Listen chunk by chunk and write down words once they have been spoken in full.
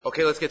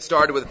Okay, let's get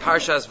started with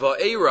Parshas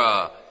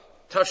Vaeira,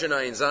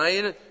 Tashanayin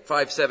Zayin,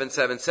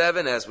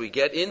 5777, as we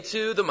get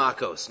into the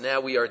Makos.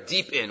 Now we are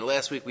deep in.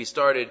 Last week we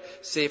started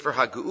Sefer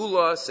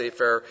HaGeula,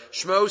 Sefer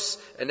Shmos,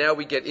 and now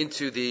we get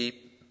into the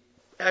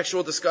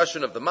actual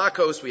discussion of the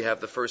Makos. We have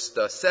the first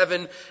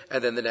 7,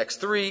 and then the next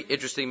 3.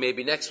 Interesting,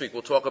 maybe next week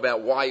we'll talk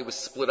about why it was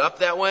split up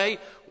that way,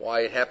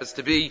 why it happens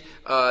to be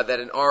that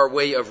in our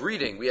way of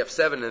reading we have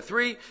 7 and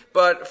 3.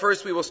 But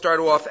first we will start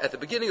off at the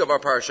beginning of our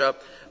parsha.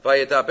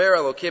 Vayedaber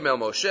Elokim el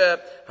Moshe.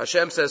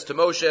 Hashem says to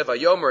Moshe,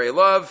 Vayomer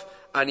Elav,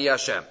 Ani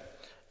Hashem.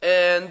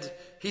 And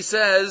he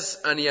says,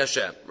 Ani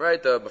Hashem.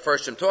 Right? The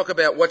first Shem talk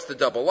about what's the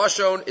double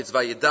lashon. It's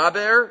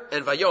Vayedaber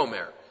and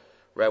Vayomer.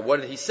 Right,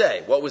 what did he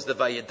say? What was the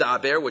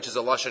Vayedaber, which is a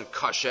Lashon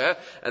Kasha,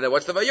 and then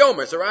what's the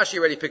Vayomer? So Rashi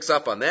already picks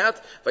up on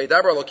that.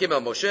 Vayedaber Elokim el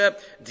Moshe,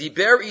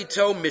 Diber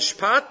ito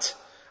mishpat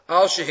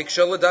al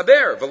shehiksha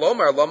ledaber,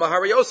 Velomar lama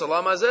hariyos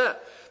lama zeh.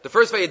 The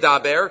first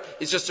Vayedaber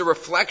is just a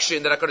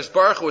reflection that HaKadosh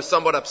Baruch Hu was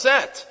somewhat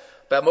upset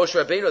about Moshe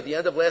Rabbeinu at the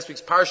end of last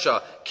week's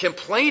Parsha,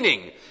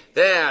 complaining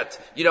that,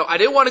 I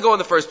didn't want to go in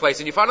the first place,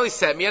 and you finally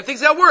sent me, and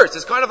things got worse.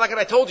 It's kind of like an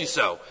I told you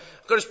so.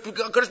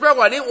 HaKadosh Baruch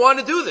Hu, I didn't want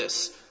to do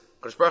this.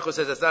 HaKadosh Baruch Hu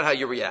says that's not how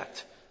you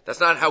react. That's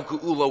not how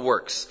Geula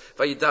works.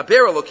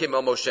 Vayedaber Elokim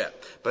el Moshe.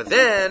 But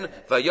then,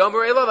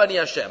 Vayomer Elav Ani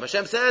Hashem.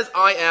 Hashem says,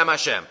 I am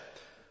Hashem.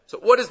 So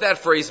what does that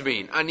phrase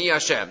mean? Ani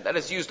Hashem. That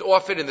is used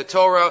often in the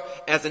Torah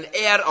as an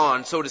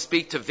add-on, so to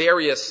speak, to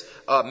various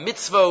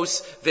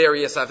mitzvos,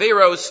 various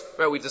averos.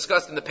 Right? We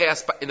discussed in the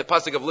past, in the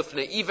pasuk of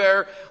Lifnei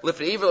Iver, lo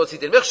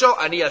tzitin michshol,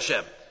 Ani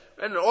Hashem.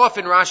 And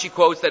often Rashi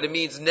quotes that it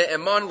means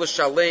ne'eman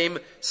l'shalem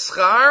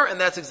schar,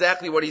 and that's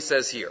exactly what he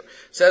says here.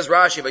 Says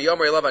Rashi,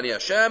 Vayomer Elav Ani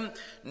Hashem,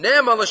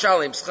 ne'eman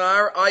l'shalem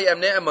schar, I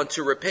am ne'eman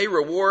to repay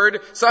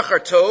reward,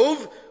 sachar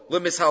tov,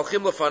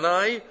 l'mishalchim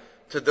l'fanai,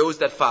 to those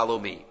that follow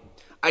me.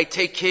 I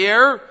take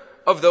care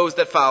of those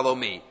that follow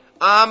me.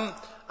 I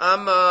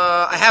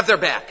have their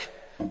back.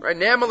 Right?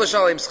 Ne'eman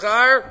l'shalem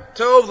schar,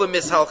 tov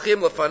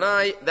l'mishalchim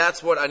l'fanai.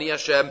 That's what Ani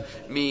Hashem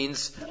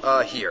means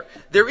here.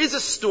 There is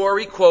a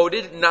story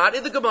quoted, not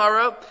in the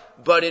Gemara,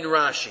 but in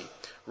Rashi.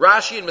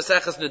 Rashi in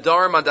Maseches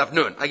Nedarim on Daf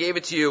Nun. I gave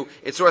it to you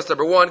in source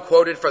number 1,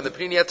 quoted from the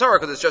Pnei Torah,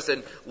 because it's just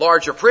in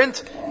larger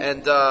print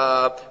and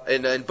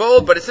in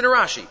bold, but it's in a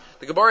Rashi.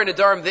 The Gemara in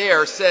Nedarim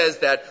there says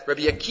that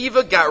Rabbi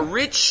Akiva got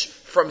rich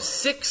from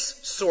 6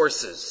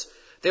 sources.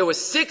 There were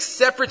 6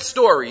 separate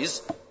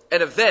stories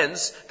and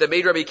events that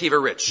made Rabbi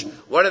Akiva rich.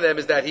 One of them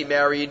is that he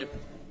married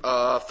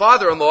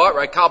father-in-law,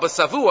 right, Kalba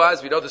Savua,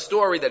 as we know the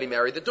story, that he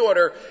married the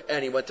daughter,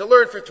 and he went to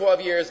learn for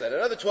 12 years, then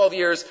another 12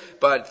 years,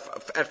 but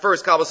at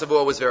first Kalba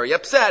Savua was very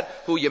upset.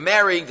 Who you're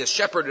marrying, this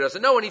shepherd who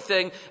doesn't know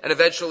anything, and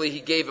eventually he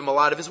gave him a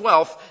lot of his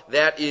wealth.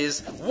 That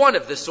is one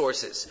of the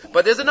sources.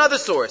 But there's another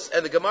source,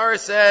 and the Gemara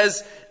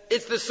says,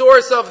 it's the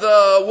source of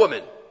the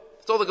woman.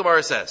 That's all the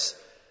Gemara says.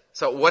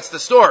 So what's the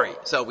story?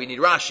 So we need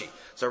Rashi.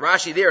 So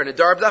Rashi there in the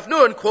Darb Daf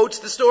Nun quotes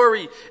the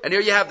story. And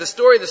here you have the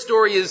story. The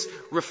story is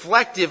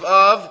reflective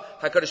of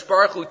HaKadosh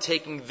Baruch Hu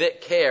taking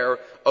care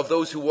of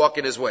those who walk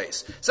in his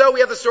ways. So we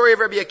have the story of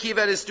Rabbi Akiva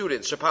and his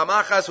students. Shapam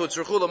achas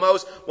hutzruchu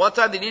lamos. One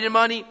time they needed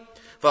money.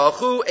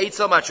 V'alchu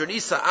eitzel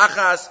matronisa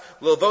achas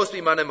lilvos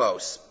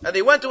bimanemos. And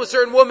they went to a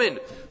certain woman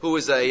who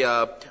was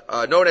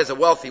known as a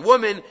wealthy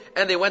woman,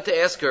 and they went to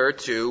ask her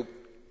to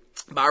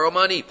borrow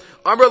money.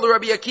 Amar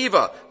Rabbi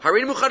Akiva,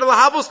 harin muchad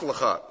lahavos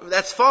lecha.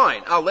 That's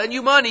fine. I'll lend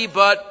you money,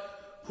 but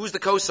who's the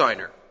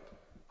cosigner?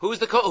 Who's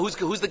the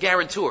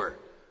guarantor?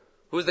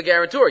 Who's the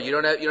guarantor? You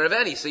don't have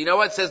any. So you know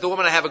what? Says the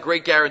woman, I have a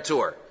great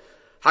guarantor.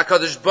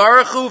 HaKadosh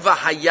Baruch Hu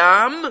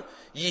v'hayam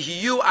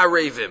yihiyu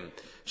arevim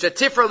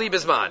shetifra li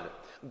bizman.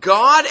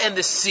 God and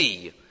the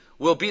sea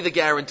will be the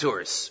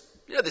guarantors.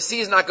 The sea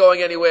is not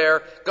going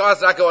anywhere.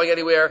 God's not going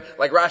anywhere.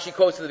 Like Rashi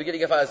quotes in the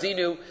beginning of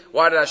Hazinu.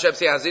 Why did Hashem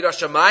say Hazinu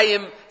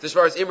Shamayim as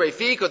far as Imrei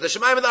Fi? Because the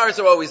Shamayim and the Aretz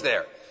are always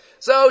there.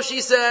 So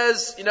she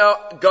says,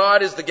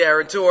 God is the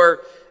guarantor,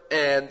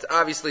 and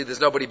obviously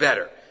there's nobody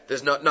better.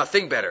 There's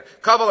nothing better.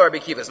 Kaval Rabbi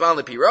Akiva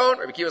Zman Lepiron.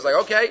 Rabbi Akiva was like,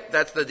 okay,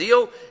 that's the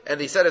deal. And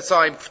he set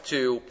aside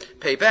to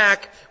pay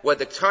back. When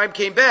the time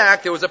came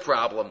back, there was a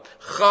problem.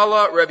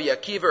 Chala Rabbi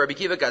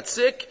Akiva got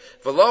sick.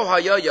 V'lo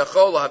haya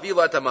yachol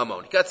lahavila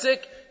tamamon. He got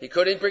sick. He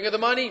couldn't bring her the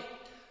money.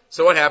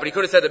 So what happened? He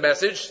could have sent a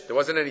message. There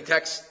wasn't any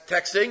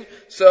texting.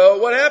 So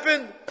what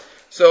happened?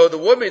 So the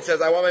woman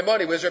says, I want my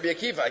money. Where's Rabbi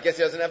Akiva? I guess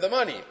he doesn't have the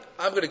money.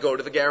 I'm going to go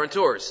to the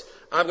guarantors.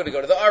 I'm going to go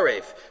to the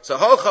Arev. So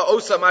Holcha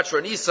Osa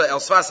Matronisa El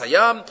Sfas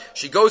Hayam.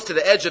 She goes to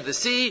the edge of the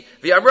sea.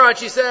 V'amra, and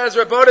she says,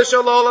 Rabbana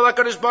Shalol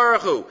HaKadosh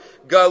Baruch Hu.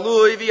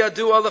 Galui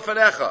v'yadu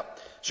lefanecha.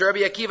 Rabbi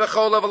Akiva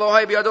chola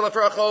v'lohai b'yadu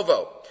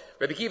lefrachovo.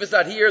 Rabbi Akiva's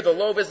not here. The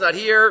loaf is not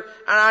here.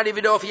 And I don't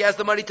even know if he has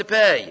the money to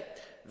pay.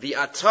 The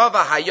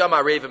atava hayam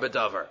arevim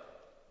b'davar.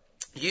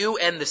 You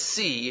and the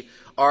sea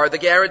are the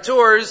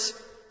guarantors.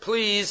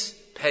 Please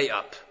pay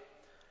up.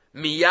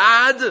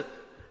 Miyad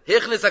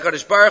hichnes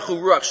HaKadosh Baruch Hu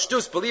ruach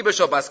shtus b'liba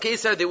shel bas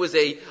keser. There was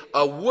a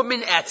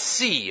woman at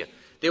sea.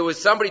 There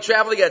was somebody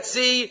traveling at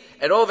sea,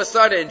 and all of a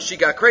sudden she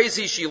got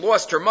crazy. She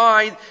lost her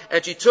mind,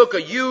 and she took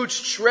a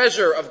huge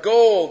treasure of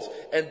gold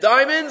and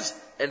diamonds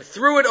and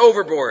threw it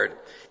overboard.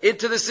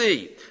 into the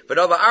sea.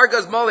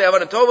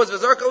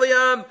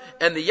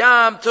 And the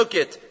Yam took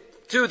it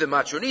to the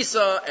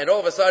Matronisa, and all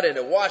of a sudden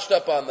it washed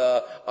up on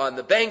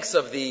the banks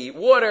of the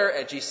water,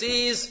 and she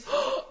sees,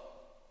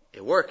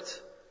 it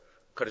worked.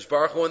 Kadosh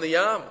Baruch Hu and the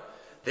Yam.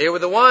 They were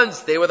the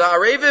ones, they were the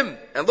Arevim,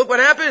 and look what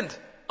happened.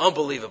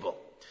 Unbelievable.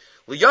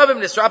 L'yavim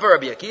nisrapa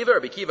Rabbi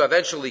Akiva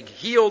eventually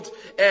healed,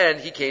 and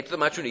he came to the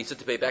Matronisa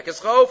to pay back his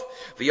chov.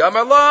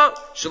 V'yamar la,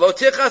 shelo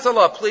tichas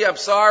Allah, please, I'm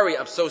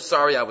so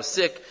sorry, I was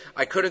sick,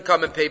 I couldn't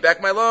come and pay back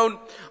my loan.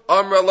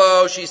 Amra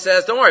lo, she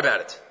says, don't worry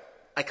about it.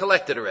 I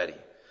collected already.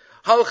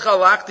 Hal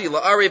chalakti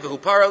la'ari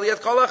v'hupara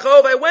liyat kol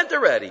hachov, I went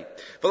already.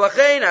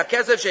 V'lachein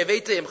ha'kesev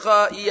sheveite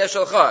imcha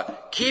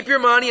yeshalcha. Keep your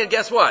money, and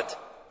guess what?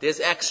 There's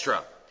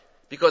extra.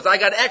 Because I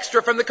got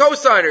extra from the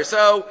cosigner,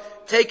 so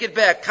take it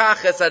back.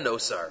 Kach es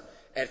hanosar.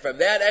 And from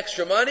that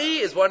extra money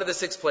is one of the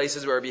 6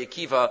 places where Rabbi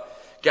Akiva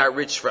got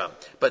rich from.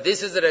 But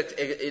this is an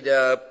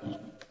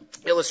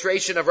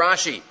illustration of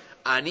Rashi.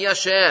 Ani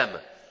Hashem.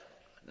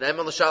 Those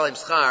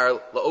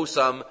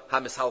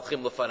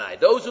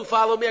who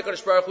follow me,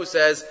 HaKadosh Baruch Hu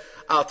says,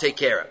 I'll take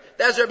care of.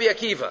 That's Rabbi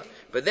Akiva.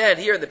 But then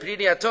here in the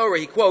Pnei Torah,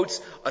 he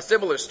quotes a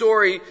similar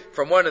story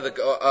from from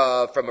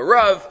a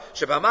Rav.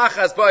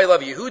 Shebamachas ba'elav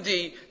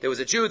Yehudi. There was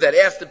a Jew that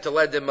asked him to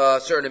lend him a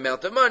certain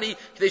amount of money.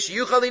 He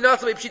don't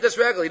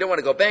want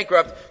to go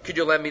bankrupt. Could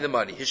you lend me the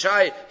money?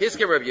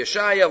 Hiskim Rabbi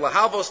Yeshaya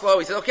lahalvoslo.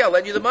 He said, okay, I'll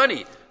lend you the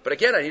money. But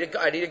again, I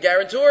need a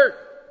guarantor.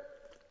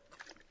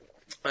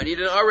 I need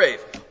an Arev.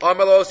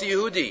 Amalos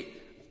Yehudi.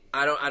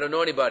 I don't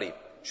know anybody.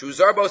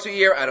 Shuzar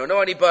Bosuir. I don't know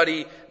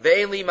anybody.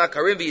 Ve'enli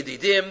makarim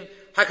v'yedidim.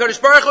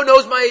 HaKadosh Baruch Hu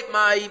knows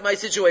my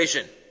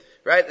situation.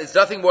 Right? There's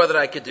nothing more that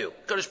I could do.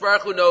 HaKadosh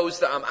Baruch Hu knows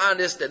that I'm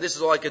honest and this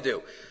is all I could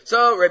do.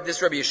 So,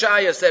 this Rabbi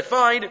Yeshaya said,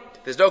 fine,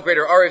 there's no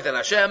greater Arev than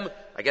Hashem.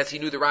 I guess he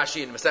knew the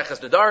Rashi in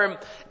Maseches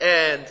Nedarim.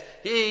 And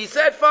he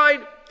said,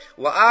 fine.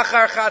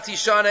 La'achar chatzi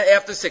shana,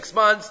 after 6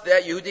 months,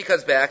 that Yehudi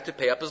comes back to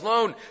pay up his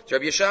loan to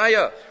Rabbi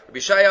Yeshaya. Rabbi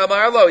Yeshaya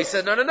Amar Lo, he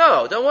said, no,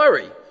 don't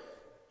worry.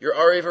 Your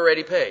Arev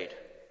already paid.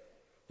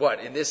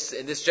 What, in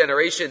this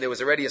generation there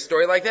was already a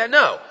story like that?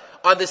 No.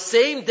 On the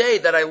same day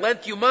that I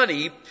lent you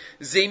money,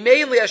 I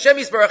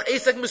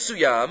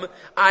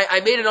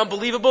made an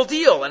unbelievable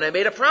deal, and I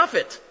made a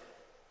profit.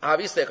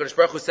 Obviously, HaKadosh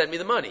Baruch Hu sent me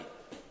the money.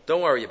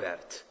 Don't worry about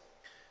it.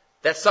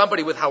 That's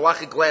somebody with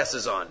halachic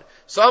glasses on.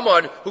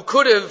 Someone who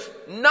could have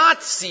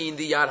not seen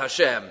the Yad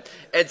Hashem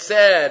and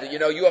said,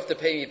 you have to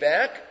pay me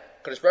back.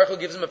 HaKadosh Baruch Hu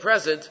gives him a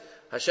present.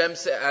 Hashem,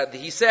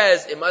 he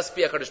says, it must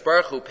be HaKadosh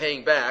Baruch Hu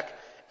paying back,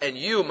 and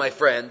you, my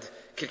friend,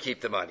 can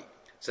keep the money.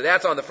 So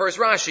that's on the first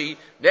Rashi.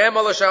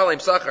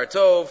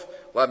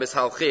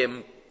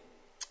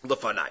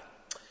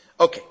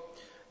 Okay.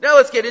 Now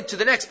let's get into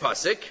the next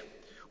pasuk,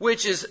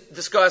 which is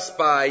discussed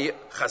by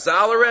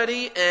Chazal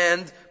already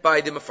and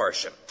by the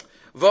Mefarshim.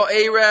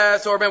 Vaeira.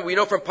 So remember, we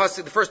know from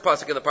pasuk, the first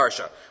pasuk in the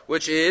parsha,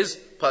 which is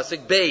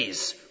pasuk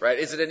Beis, right?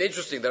 Isn't it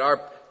interesting that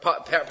our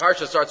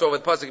parsha starts over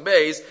with pasuk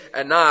Beis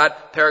and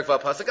not Perek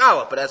Vav pasuk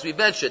Aleph? But as we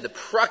mentioned, the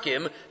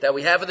prakim that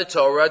we have in the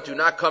Torah do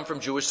not come from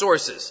Jewish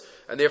sources.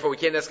 And therefore we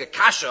can't ask a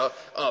kasha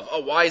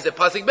of, why is it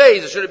pasuk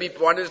Beis? Or should it be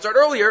wanted to start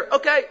earlier?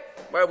 Okay.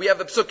 Well, we have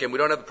the psukim. We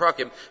don't have the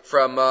prakim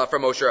from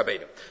Moshe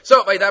Rabbeinu.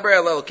 So, Vaydaber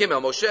el Elokim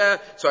el Moshe.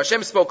 So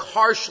Hashem spoke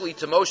harshly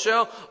to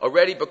Moshe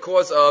already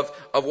because of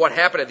what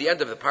happened at the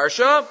end of the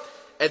parsha.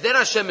 And then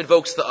Hashem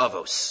invokes the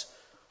Avos.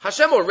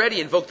 Hashem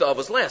already invoked the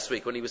Avos last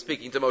week when he was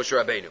speaking to Moshe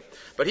Rabbeinu.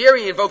 But here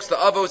he invokes the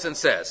Avos and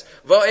says,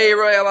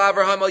 Vaeira el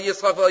Avraham el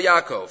Yitzchak el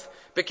Yaakov,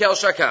 Bekel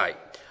Shakai.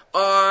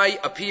 I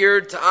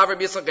appeared to Avram,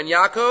 Yitzchak, and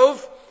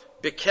Yaakov,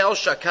 Bekel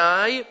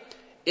Shakai,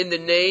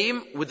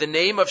 with the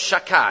name of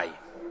Shakai.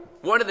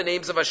 One of the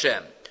names of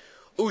Hashem.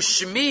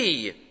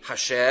 Ushmi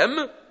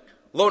Hashem,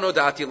 lo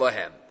nodati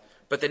lahem.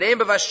 But the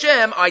name of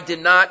Hashem I did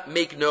not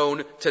make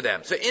known to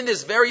them. So in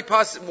this very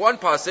one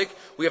pasuk,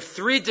 we have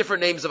 3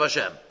 different names of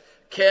Hashem.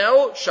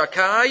 Kel,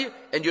 Shakai,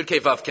 and Yud Kei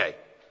Vav Kei.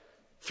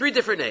 3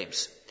 different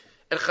names.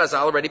 And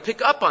Chazal already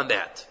pick up on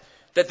that.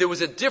 That there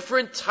was a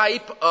different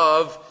type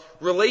of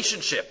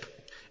relationship,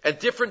 a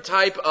different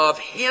type of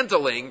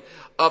handling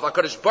of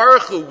HaKadosh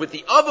Baruch Hu with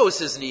the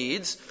Avos'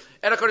 needs,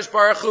 and HaKadosh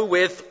Baruch Hu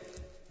with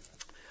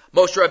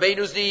Moshe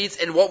Rabbeinu's needs,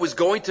 and what was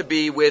going to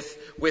be with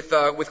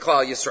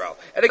Klal Yisrael.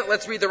 And again,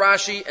 let's read the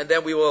Rashi, and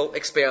then we will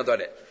expand on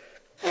it.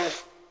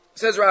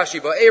 Says Rashi,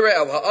 Vaeira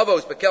el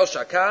ha'avos bekel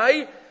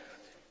shakai,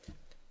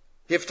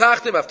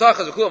 Hiftachtim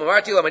avtachas v'kulam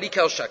amarti lam ani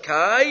kel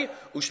shakai,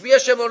 ushmi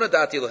Hashem lo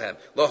nadati lohem.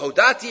 Lo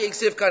hodati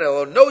eksiv kan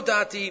lo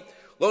nodati,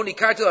 lo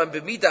nikarti lam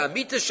b'mida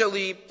amita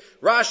shali.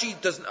 Rashi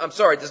does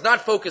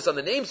not focus on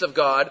the names of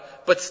God,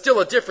 but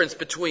still a difference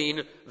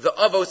between the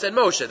Avos and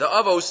Moshe. The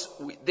Avos,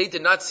 they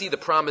did not see the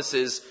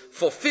promises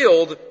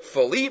fulfilled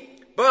fully,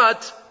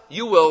 but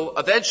you will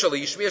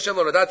eventually, Yishmi Hashem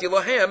lo nadati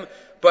lohem,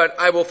 but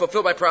I will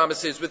fulfill my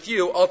promises with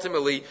you.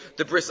 Ultimately,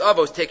 the Bris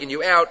Avos taking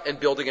you out and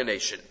building a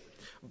nation.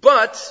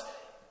 But,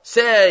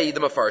 say the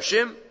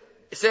Mefarshim,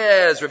 it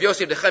says Rav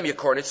Yosef Nechemia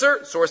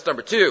Kornitzer, source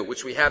number 2,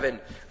 which we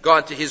haven't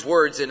gone to his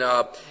words in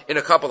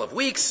a couple of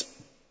weeks.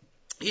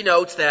 He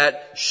notes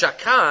that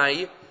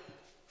Shakai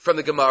from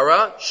the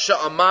Gemara,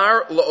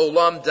 Sha'amar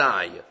la'olam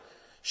dai.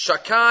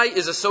 Shakai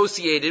is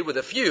associated with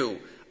a few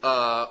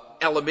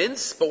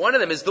elements, but one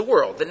of them is the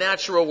world, the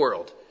natural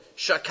world.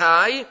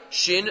 Shakai,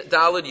 Shin,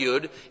 Dalad,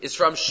 Yud, is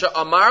from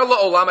Sha'amar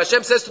la'olam.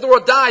 Hashem says to the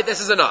world, die,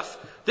 this is enough.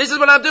 This is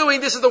what I'm doing,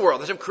 this is the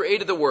world. Hashem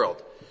created the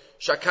world.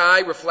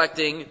 Shakai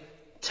reflecting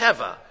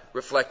Teva,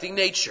 reflecting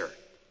nature.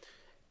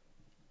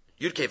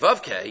 Yud Kei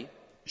Vav Kei,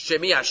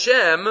 Shemi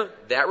Hashem,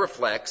 that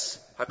reflects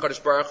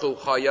HaKadosh Baruch Hu,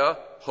 Haya,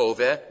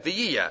 Hove,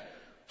 V'yiyah.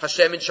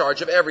 Hashem in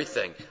charge of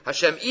everything.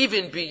 Hashem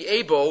even be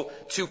able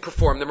to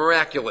perform the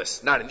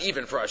miraculous. Not an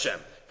even for Hashem.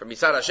 From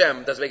Misad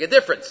Hashem, doesn't make a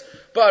difference.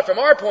 But from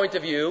our point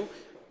of view,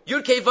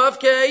 Yud Kei Vav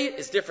Kei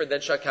is different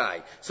than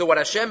Shakai. So what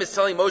Hashem is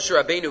telling Moshe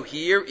Rabbeinu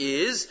here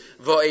is,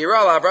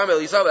 Vaeira Avram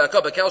Elisah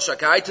Ve'akal Bekel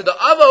Shakai, to the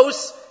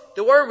Avos,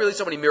 there weren't really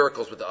so many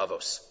miracles with the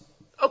Avos.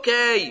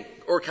 Okay,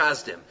 or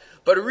Kazdim.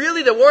 But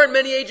really there weren't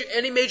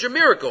any major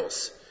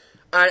miracles.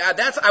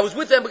 I was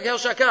with them Bekel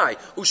Shakai.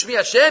 Ushmi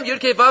Hashem, Yud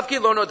Kei Vav Kei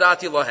lo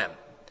nodati lohem.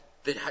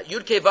 The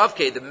Yud Kei Vav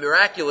Kei, the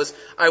miraculous,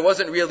 I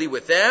wasn't really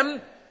with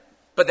them,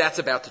 but that's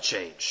about to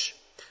change.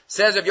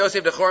 Says Rav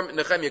Yosef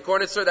Nechemia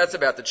Kornitzer, that's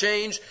about to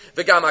change.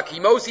 V'gam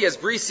hakimosi as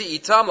brisi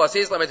itam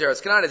laseis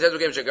lameteras kanan as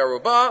ezogem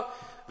shagaruba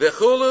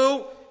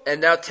v'chulu, and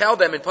now tell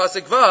them in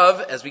pasuk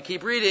vav as we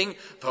keep reading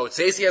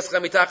v'hotzesi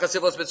eschem mitachas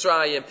sivlos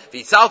mitzrayim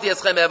v'yitzalti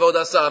eschem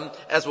evodasam,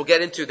 as we'll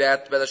get into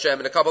that B'ez Hashem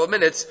in a couple of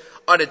minutes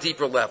on a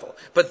deeper level.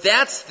 But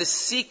that's the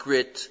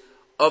secret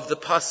of the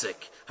pasuk.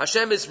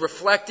 Hashem is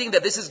reflecting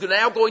that this is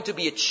now going to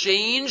be a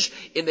change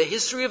in the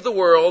history of the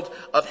world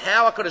of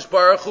how HaKadosh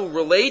Baruch Hu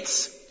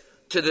relates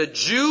to the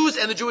Jews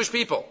and the Jewish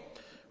people.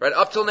 Right,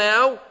 up till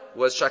now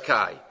was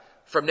Shakai.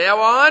 From now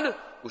on,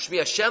 Ushmi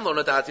Hashem lo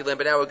nadati lem,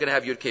 but now we're going to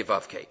have Yud Kei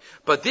Vav Kei.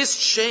 But this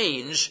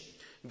change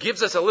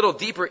gives us a little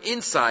deeper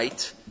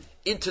insight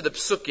into the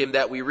psukim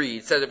that we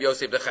read, says of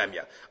Yosef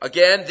Nechemia.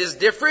 Again, this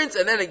difference,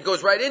 and then it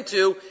goes right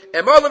into,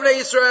 Emor L'Bnei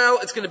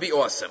Yisrael, it's going to be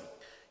awesome.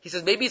 He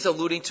says maybe it's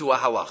alluding to a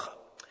halacha.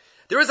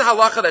 There is a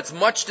halacha that's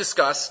much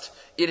discussed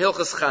in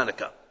Hilchas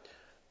Chanukah.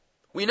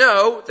 We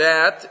know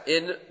that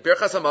in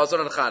Birchas Hamazon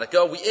on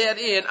Chanukah, we add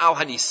in Al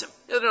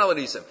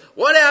Hanisim.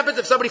 What happens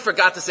if somebody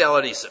forgot to say Al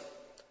Hanisim?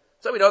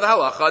 So we know the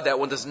halacha that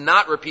one does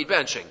not repeat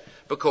benching,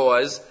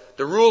 because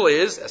the rule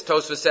is, as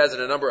Tosfos says in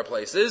a number of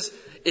places,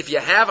 if you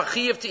have a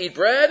chiyuv to eat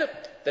bread,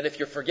 then if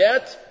you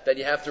forget, then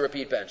you have to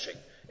repeat benching.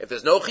 If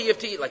there's no chiyuv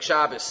to eat, like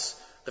Shabbos,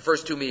 the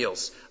first 2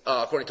 meals,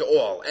 according to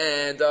all,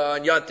 and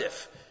on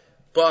Yantif,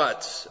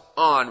 but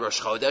on Rosh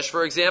Chodesh,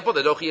 for example,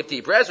 there's no chiyuv to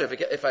eat bread, so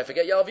if I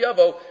forget Yalav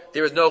Yavo,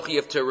 there is no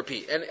chiyuv to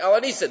repeat. And Al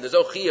Hanisim, there's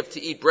no chiyuv to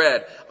eat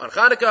bread on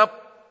Chanukah,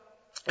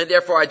 and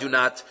therefore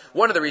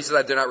one of the reasons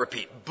I do not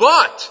repeat.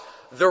 But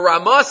the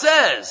Ramah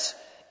says,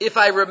 if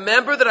I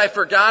remember that I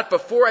forgot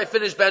before I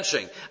finish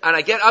benching, and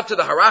I get up to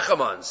the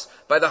Harachamans,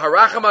 by the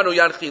Harachamanu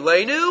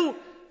Yanchilenu,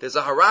 there's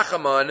a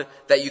Harachaman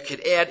that you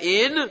could add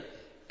in,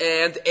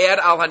 and add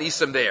Al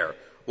Hanisim there.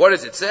 What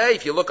does it say?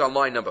 If you look on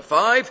line number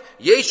 5,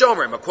 Yesh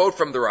Omrim, a quote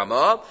from the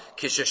Ramah,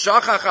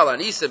 Kisheshachach Al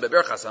Hanisim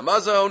beberchas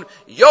Hamazon,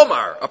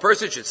 Yomar, a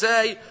person should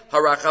say,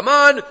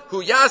 Harachaman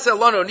hu yaseh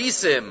lano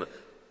nisim,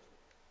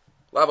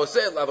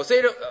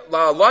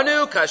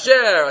 lanu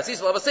kasher,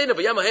 asis lavosenu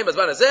b'yamahem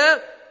azman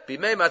hazeh,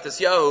 b'mei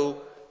matisyahu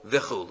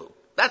v'chulu.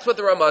 That's what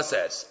the Ramah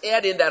says.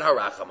 Add in that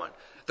Harachaman.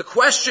 The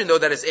question, though,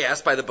 that is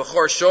asked by the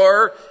Bechor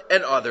Shor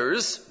and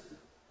others,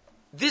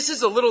 this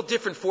is a little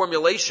different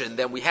formulation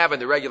than we have in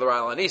the regular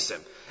Al Hanisim.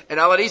 And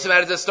Al Hanisim,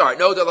 how does it start?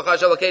 No, thank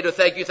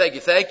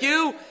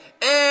you.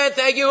 And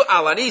thank you,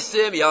 Al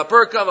Hanisim, Yal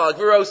Perkam, Al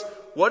Gvuros.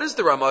 What does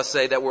the Ramah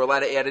say that we're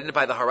allowed to add in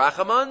by the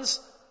Harachamans?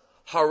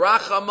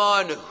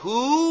 Harachaman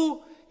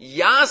hu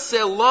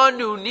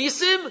yaselanu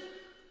nisim?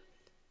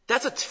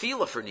 That's a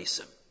tefillah for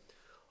nisim.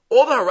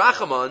 All the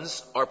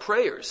Harachamans are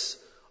prayers,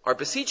 are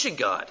beseeching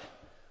God.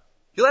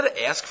 You're allowed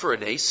to ask for a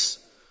nace.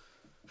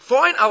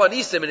 Find Al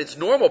Hanisim in its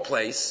normal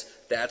place,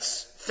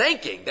 that's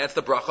thanking, that's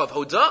the bracha of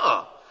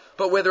Hoda'ah.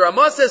 But where the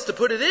Ramah says to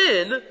put it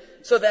in,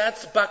 so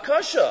that's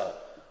bakasha.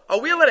 Are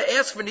we allowed to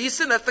ask for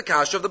nisim? That's the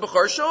kasha of the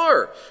Bechor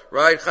Shor.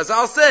 Right?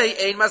 Chazal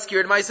say, Ein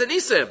maskir ma'aseh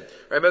nisim.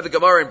 Remember the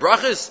Gemara in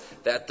Brachos,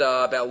 that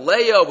about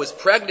Leah was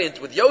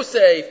pregnant with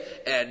Yosef,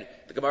 and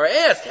the Gemara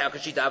asked, how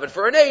could she daven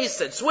for an ace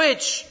and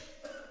switch?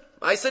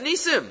 Ma'aseh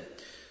nisim.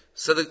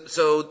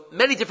 So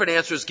many different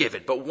answers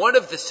given, but one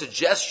of the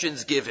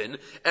suggestions given,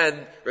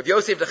 and Rav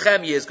Yosef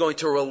Nechemia is going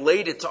to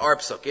relate it to our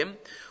psukim,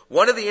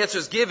 one of the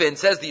answers given,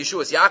 says the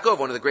Yeshuas Yaakov,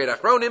 one of the great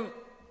Achronim,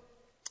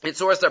 in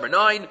source number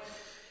 9,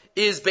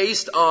 is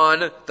based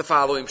on the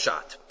following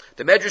shot.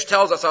 The Medrash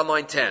tells us on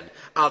line 10,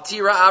 Al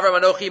tira Avram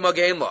anochi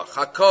magen lach.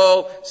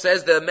 Hakol,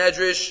 says the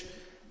Medrash,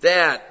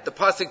 that the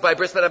pasuk by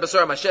Bris Ben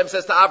Abasarim, Hashem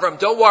says to Avram,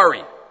 don't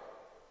worry.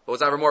 What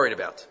was Avram worried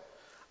about?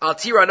 Al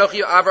tira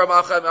anochi Avram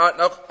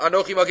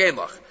anochi magen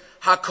lach.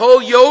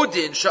 Hakol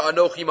yodin sha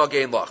anochi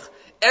magen lach.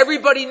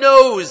 Everybody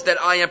knows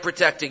that I am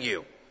protecting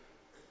you.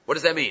 What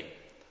does that mean?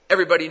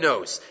 Everybody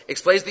knows.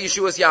 Explains the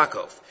Yeshuas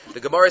Yaakov. The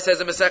Gemara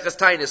says in Maseches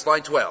Tainis,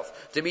 line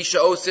 12,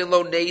 Demisha osin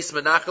lo neis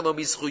menachem lo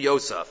mischu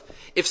Yosef.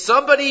 If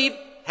somebody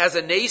has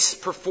a nace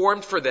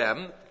performed for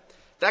them,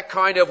 that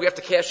kind of, we have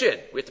to cash in.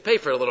 We have to pay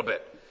for it a little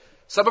bit.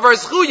 Some of our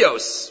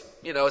zchuyos,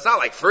 it's not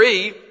like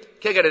free.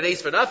 Can't get an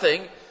ace for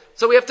nothing.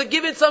 So we have to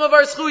give in some of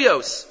our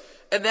zchuyos.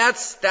 And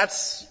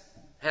that's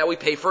how we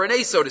pay for an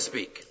ace, so to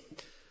speak.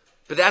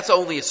 But that's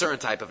only a certain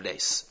type of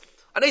nace.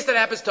 A nace that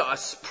happens to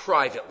us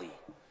privately.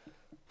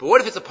 But what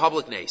if it's a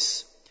public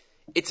nace?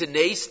 It's a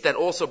nace that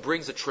also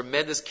brings a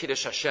tremendous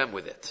Kiddush Hashem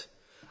with it.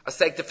 A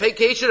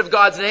sanctification of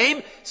God's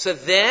name, so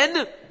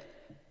then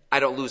I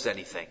don't lose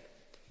anything.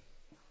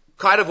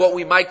 Kind of what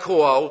we might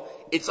call,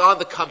 it's on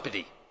the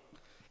company.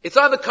 It's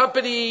on the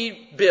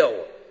company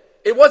bill.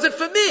 It wasn't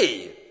for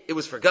me. It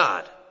was for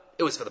God.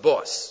 It was for the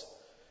boss.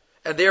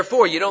 And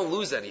therefore, you don't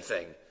lose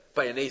anything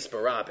by a nes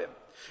barabim.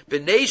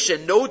 B'nei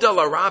noda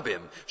larabim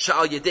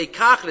sha'al yedei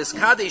kach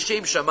niskadei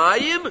shem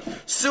shamayim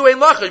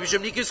su'ein lachas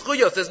mishum nikis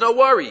chuyos. There's no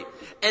worry.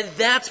 And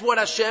that's what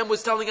Hashem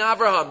was telling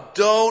Avraham.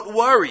 Don't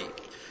worry.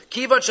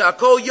 Kivan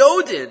sha'akol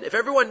yodin. If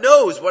everyone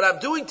knows what I'm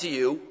doing to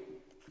you,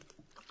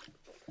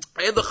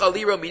 and the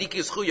chaliro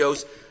minikis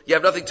chuyos, you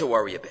have nothing to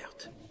worry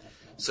about.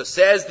 So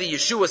says the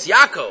Yeshuas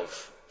Yaakov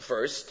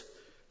first.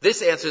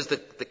 This answers the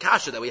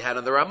kasha that we had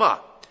on the Ramah.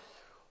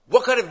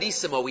 What kind of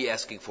nisim are we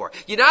asking for?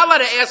 You're not allowed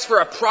to ask for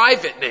a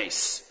private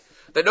nes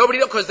that nobody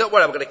knows, because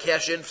what, I'm going to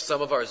cash in for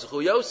some of our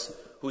zchuyos?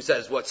 Who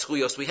says what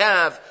zchuyos we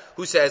have?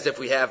 Who says if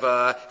we have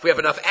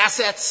enough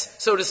assets,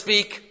 so to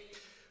speak?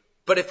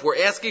 But if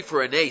we're asking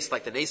for a nes,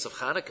 like the nes of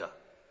Chanukah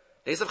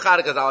is not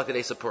like the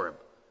nes of Purim.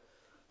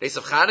 Nes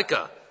of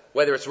Chanukah,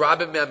 whether it's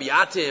Rabim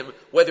Miyatim,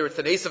 whether it's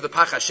the nes of the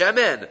Pach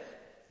HaShemen,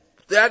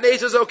 that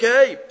nes is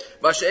okay.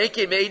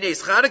 Masha'enke mei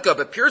nes Chanukah,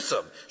 but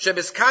Pirsum, Shem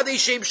iskadei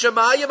shem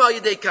shamayim al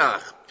yedei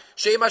kach.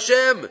 Shem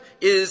Hashem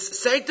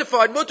is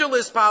sanctified, mutter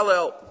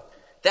lispalel.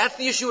 That's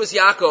the Yeshuas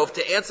Yaakov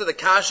to answer the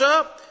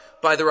kasha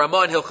by the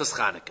Ramah in Hilchas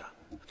Chanukah.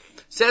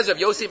 Says Rav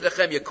Yosef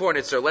Nechemya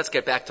Kornitzer, let's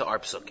get back to our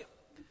psukim.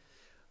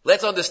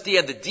 Let's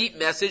understand the deep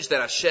message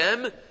that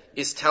Hashem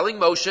is telling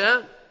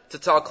Moshe to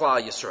tell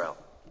Klal Yisrael.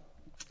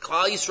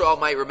 Klal Yisrael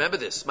might remember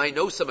this, might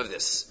know some of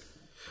this.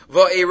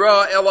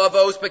 Vaeira el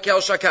avos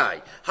bekel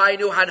shakai.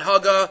 Hainu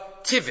hadhaga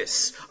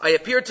tivis. I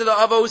appeared to the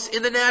avos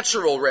in the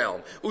natural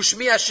realm.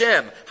 Ushmi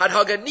Hashem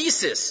hadhaga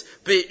nisis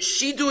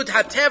b'shidud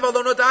hateva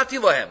lo nodati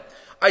lahem.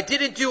 I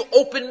didn't do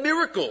open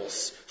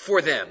miracles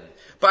for them.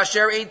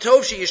 Basher ein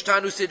tov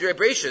sheishtanu sidrei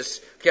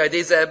breishis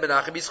ki'adei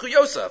menachem yischu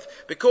Yosef.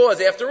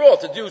 Because after all,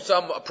 to do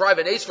a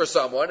private ace for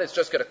someone, it's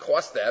just going to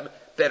cost them.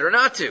 Better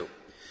not to.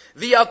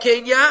 V'al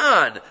kein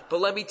ya'an. But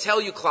let me tell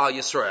you, Klal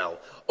Yisrael,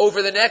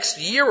 over the next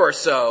year or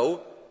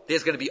so,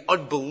 there's going to be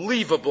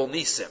unbelievable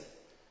nisim.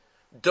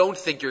 Don't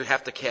think you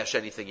have to cash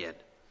anything in.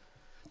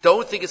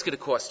 Don't think it's going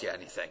to cost you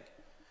anything.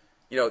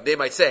 They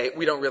might say,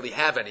 we don't really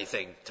have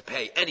anything to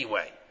pay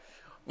anyway.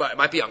 But it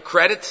might be on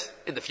credit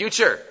in the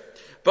future.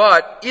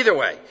 But either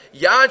way,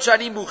 Yan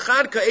Shani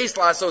Muchad Ka'es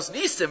Lasos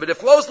Nisim, but it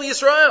flows to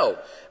Yisrael.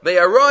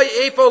 Me'aroy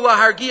Efo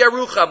Lahargi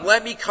Arucham,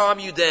 let me calm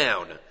you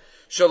down.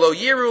 Shalo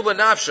Yiru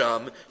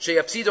Lanafsham,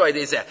 Sheyapsido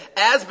Aidezeh.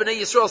 As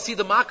Bnei Yisrael see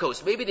the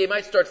Makos, maybe they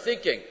might start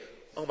thinking,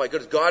 oh my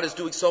goodness, God is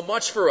doing so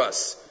much for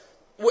us.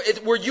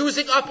 We're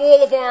using up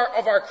all of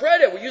our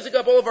credit. We're using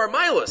up all of our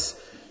milas.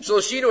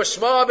 Shaloshinu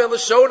Ashmam and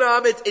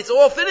Lashonam, it's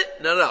all finished.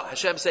 No.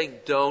 Hashem's saying,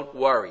 don't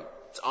worry.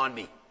 It's on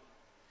me.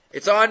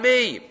 It's on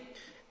me.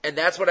 And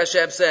that's what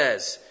Hashem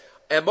says.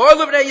 And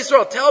tell Bnei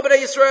Yisrael,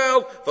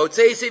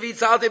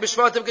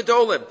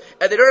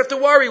 and they don't have to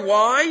worry.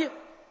 Why?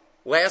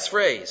 Last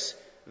phrase.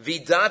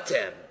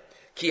 Vidatem.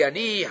 Ki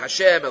ani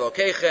Hashem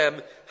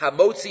Elokeichem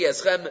hamotzi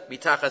eschem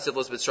mitachas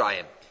sidlos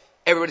Mitzrayim.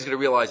 Everybody's going to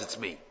realize it's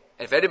me.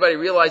 And if anybody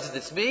realizes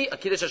it's me, a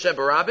Kiddush Hashem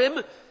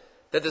Barabim,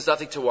 then there's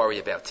nothing to worry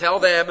about. Tell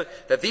them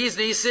that these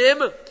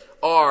nisim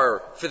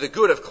are for the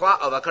good of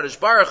HaKadosh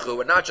Baruch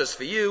Hu, and not just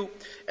for you,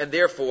 and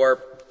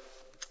therefore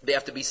they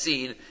have to be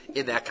seen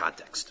in that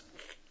context.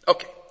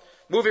 Okay,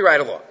 moving right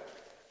along.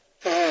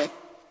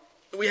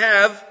 We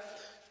have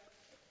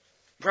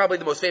probably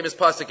the most famous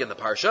pasuk in the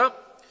Parsha,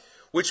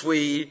 which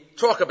we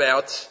talk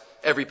about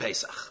every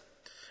Pesach.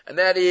 And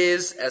that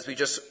is, as we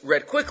just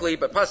read quickly,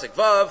 but Pasuk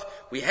Vav,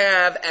 we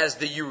have, as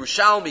the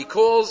Yerushalmi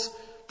calls,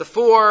 the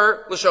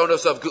 4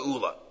 Lashonos of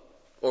Geula.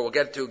 Or we'll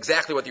get to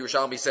exactly what the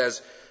Yerushalmi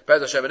says,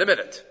 Bez Hashem, in a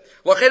minute.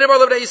 So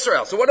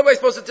what am I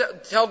supposed to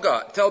tell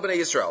God? Tell Bnei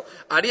Yisrael.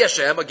 Ani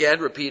Hashem, again,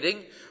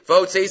 repeating,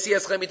 the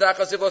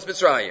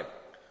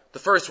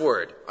first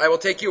word, I will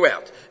take you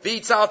out.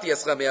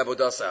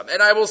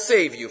 And I will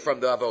save you from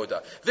the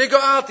avoda.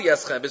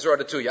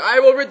 I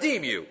will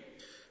redeem you.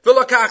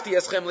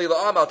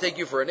 I'll take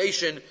you for a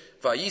nation.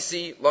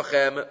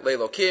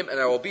 And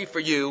I will be for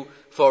you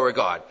for a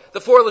God.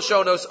 The 4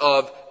 Lashonos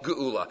of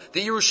Geula.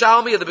 The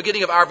Yerushalmi at the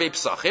beginning of Arvei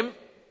Psachim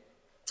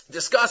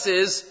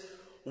discusses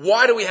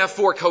why do we have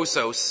 4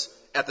 kosos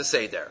at the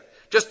Seder.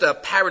 Just a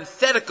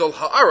parenthetical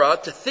ha'ara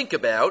to think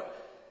about.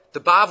 The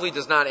Bavli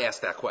does not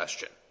ask that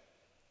question.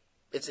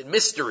 It's a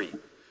mystery.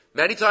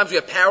 Many times we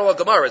have parallel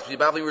Gemaras between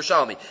Bavli and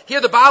Yerushalmi. Here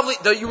the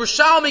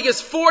Yerushalmi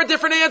gives 4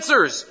 different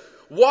answers.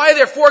 Why are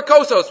there 4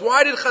 kosos?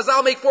 Why did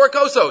Chazal make 4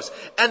 kosos?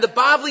 And the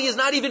Bavli is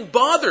not even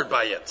bothered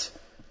by it.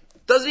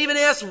 Doesn't even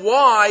ask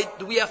why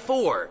do we have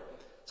 4.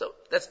 So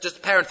that's just a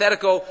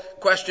parenthetical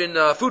question,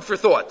 food for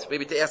thought,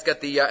 maybe to ask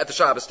at the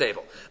Shabbos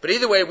table. But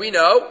either way, we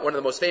know one of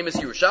the most famous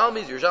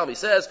Yerushalmi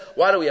says,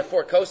 why do we have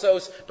 4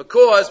 kosos?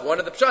 Because one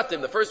of the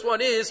pshatim, the first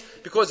one is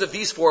because of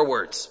these 4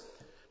 words.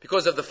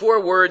 Because of the 4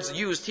 words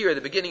used here at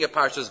the beginning of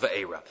Parshas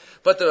Vaeira.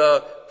 But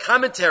the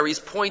commentaries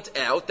point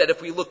out that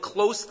if we look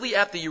closely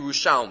at the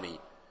Yerushalmi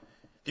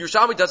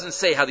doesn't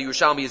say how the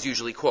Yerushalmi is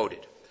usually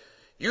quoted.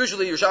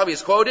 Usually Yerushalmi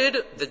is quoted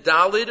the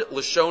Dalid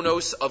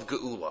Lashonos of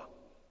Geula.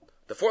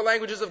 The 4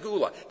 languages of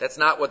Geula. That's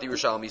not what the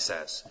Yerushalmi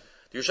says.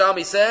 The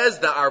Yerushalmi says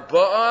the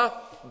Arba'a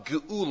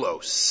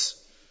Geulos.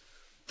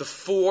 The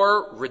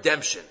 4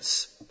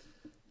 redemptions.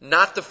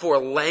 Not the 4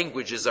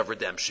 languages of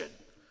redemption.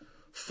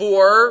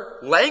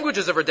 4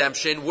 languages of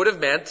redemption would have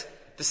meant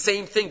the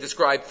same thing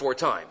described 4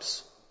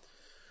 times.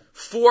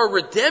 4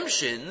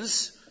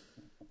 redemptions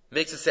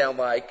makes it sound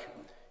like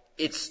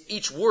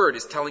each word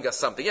is telling us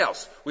something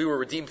else. We were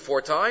redeemed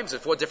 4 times in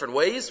 4 different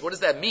ways. What does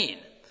that mean?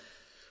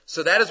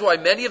 So that is why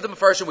many of the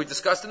Mefarshim we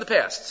discussed in the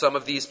past, some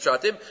of these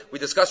pshatim, we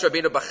discussed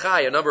Rabbeinu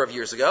Bachai a number of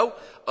years ago,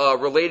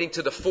 relating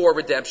to the 4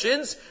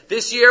 redemptions.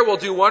 This year we'll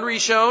do 1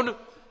 Rishon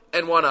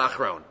and 1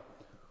 Achron.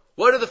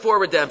 What are the 4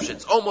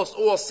 redemptions? Almost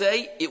all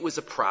say it was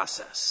a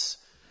process.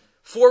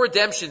 4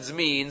 redemptions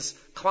means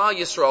Klal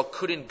Yisrael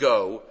couldn't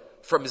go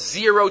from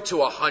 0 to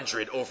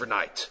 100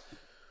 overnight.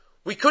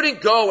 We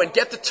couldn't go and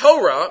get the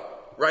Torah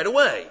right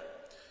away.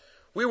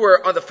 We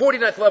were on the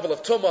 49th level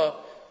of Tumah.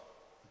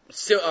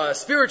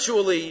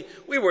 Spiritually,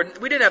 we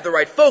didn't have the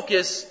right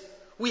focus.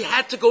 We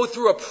had to go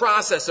through a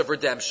process of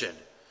redemption.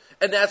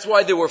 And that's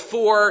why there were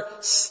 4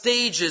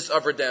 stages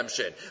of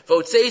redemption.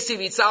 Votseisi,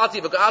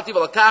 Vitzalti, V'galti,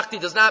 V'lakachti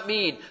does not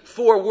mean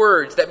 4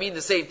 words that mean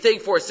the same thing,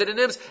 4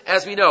 synonyms.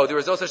 As we know, there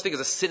is no such thing as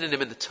a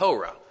synonym in the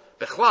Torah.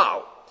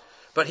 Bechlal.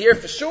 But here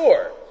for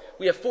sure,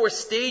 we have 4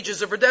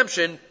 stages of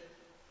redemption.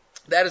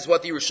 That is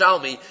what the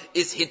Yerushalmi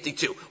is hinting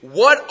to.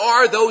 What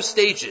are those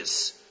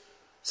stages?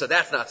 So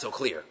that's not so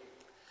clear.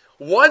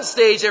 1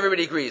 stage,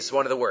 everybody agrees,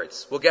 one of the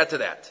words. We'll get to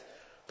that.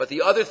 But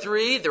the other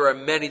 3, there are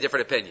many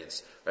different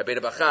opinions. Rabbeinu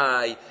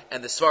Bachai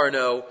and the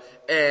Sforno.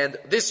 And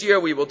this year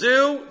we will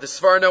do the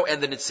Sforno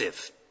and the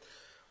Netziv.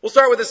 We'll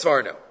start with the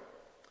Sforno.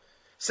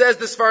 Says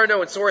the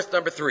Sforno in source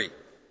number 3.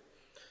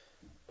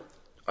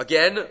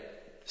 Again,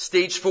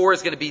 stage 4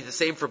 is going to be the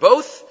same for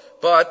both,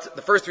 but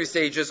the first 3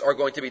 stages are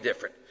going to be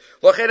different.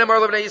 Lochein Amar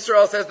L'Bnei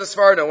Yisrael, says the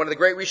Sforno, one of the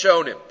great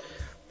Rishonim.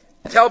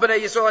 Tell Bnei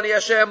Yisrael ani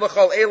Hashem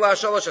l'chol eila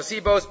shalosh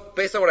asibos,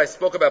 based on what I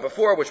spoke about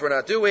before, which we're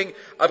not doing,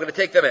 I'm going to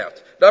take them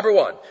out. Number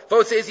 1,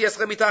 Votseisi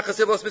yeschem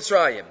mitachas sivlos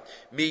Mitzrayim,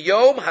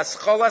 miyom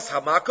hascholas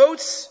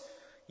hamakos,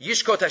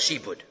 yishkot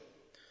hashibud.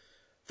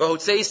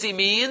 Votseisi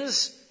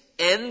means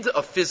end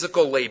of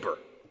physical labor.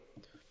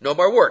 No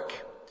more work.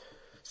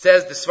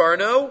 Says the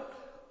Sforno,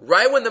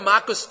 right when the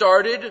makos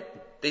started,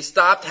 they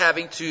stopped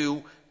having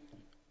to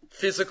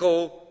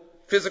physical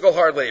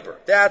hard labor.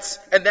 That's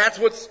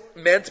what's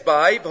meant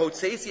by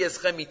V'hotzeisi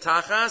eschem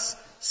mitachas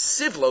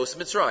sivlos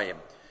Mitzrayim.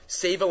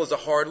 Sevel is a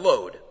hard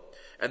load.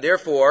 And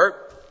therefore,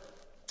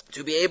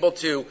 to be able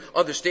to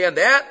understand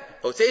that,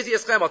 V'hotzeisi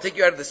eschem, I'll take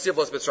you out of the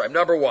sivlos Mitzrayim.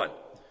 Number 1.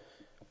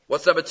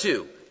 What's number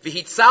 2?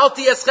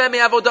 V'hitzalti eschem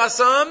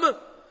me'avodasam,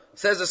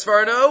 says the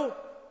Sforno,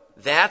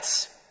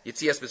 that's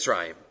Yitzias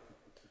Mitzrayim.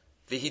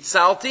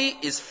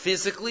 V'hitzalti is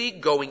physically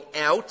going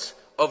out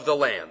of the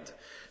land.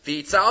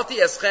 V'itzalti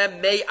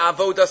eschem me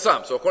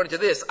avodasam. So according to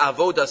this,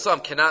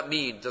 avodasam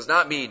does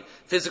not mean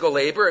physical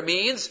labor. It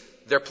means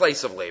their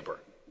place of labor.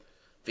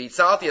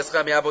 V'itzalti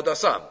eschem me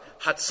avodasam.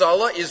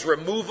 Hatzala is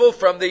removal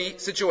from the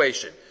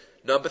situation.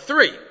 Number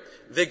 3,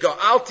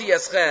 v'ga'alti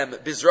eschem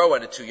bizroa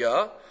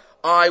netuya.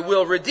 I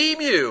will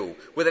redeem you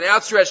with an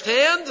outstretched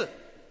hand.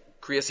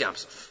 Kriyas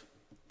Yamsuf.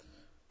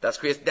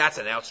 That's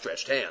an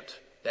outstretched hand.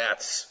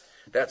 That's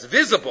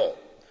visible.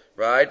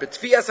 Right? But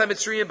Tfiyas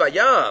HaMitzrayim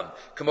Bayam,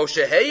 Kamo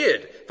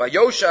Sheheyid,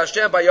 Vayosha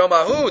Hashem Bayom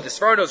Ahu. The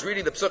Sforno is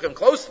reading the Psukim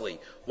closely.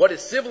 What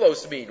does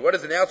Sivlos mean? What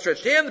does an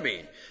outstretched hand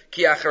mean?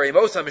 Ki Acharei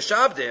Mos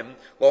HaMishabdim,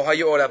 Lo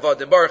Hayu Od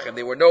Avadim Barchim.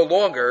 They were no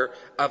longer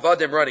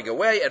Avadim running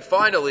away. And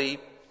finally,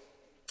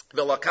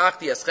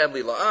 V'lakachti Eschem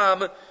Li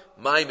La'am,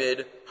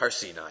 Maimid Har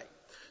Sinai.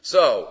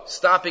 So,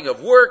 stopping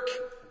of work,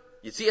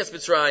 Yitzias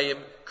Mitzrayim,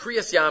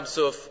 Kriyas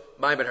Yamsuf,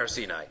 Maimid Har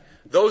Sinai.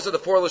 Those are the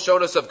 4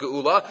 Lashonos of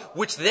Geula,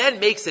 which then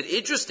makes it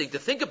interesting to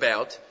think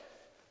about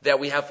that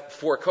we have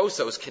 4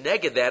 kosos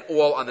connected that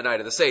all on the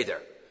night of the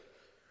Seder.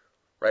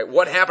 Right?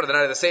 What happened on the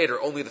night of the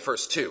Seder? Only the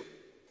first 2.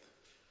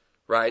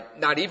 Right?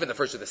 Not even the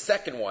first or the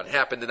second one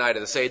happened the night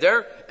of the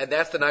Seder, and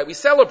that's the night we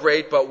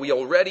celebrate, but we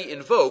already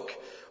invoke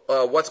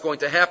what's going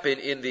to happen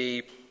in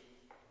the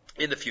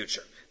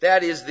future.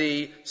 That is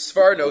the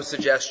Sforno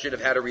suggestion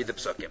of how to read the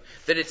Psukim.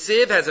 The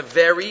Netziv has a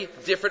very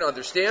different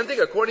understanding.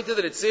 According to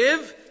the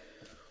Netziv,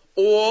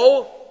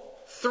 all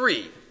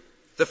 3,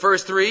 the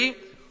first 3,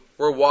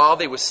 were while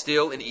they were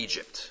still in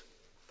Egypt.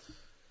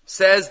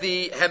 Says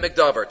the Hemek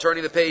Davar,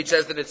 turning the page,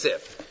 says the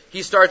Netziv.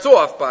 He starts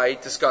off by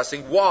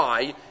discussing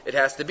why it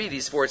has to be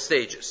these 4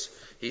 stages.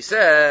 He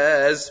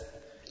says,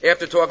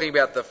 after talking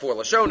about the 4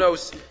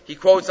 Lashonos, he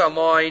quotes on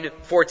line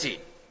 14.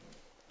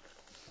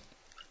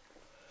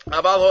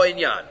 Aval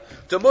ho'inyan.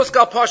 To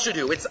muskal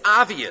pashadu, it's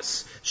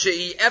obvious.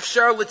 She'i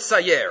efshar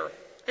litzayer.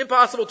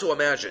 Impossible to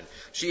imagine.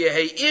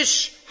 She'ehei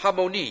ish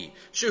hamoni.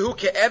 Shehu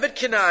ke'evet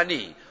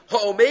kenani.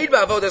 Ha'omeid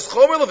ba'avodas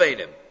chomer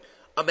leveinim.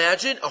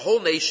 Imagine a whole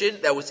nation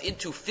that was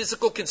into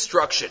physical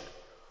construction.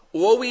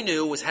 All we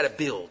knew was how to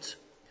build.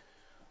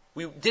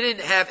 We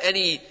didn't have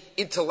any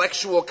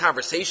intellectual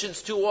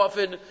conversations too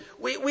often.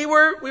 We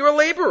were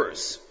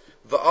laborers.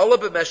 V'ala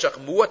b'meshach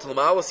muat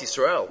l'malas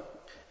Yisrael.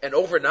 And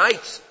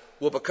overnight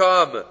will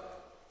become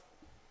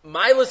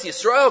Milas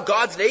Yisrael,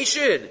 God's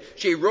nation.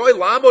 She'roi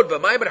lamod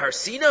b'maimad har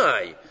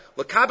Sinai.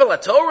 L'kabel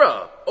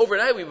Torah.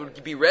 Overnight we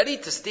would be ready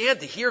to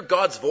stand to hear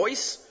God's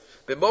voice.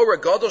 B'mora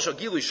gadol shel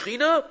gilu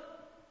shchina.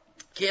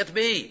 Can't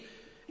be.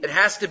 It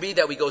has to be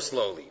that we go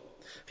slowly.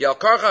 It's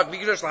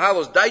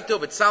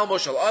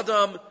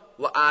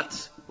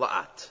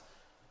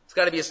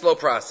got to be a slow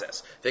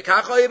process.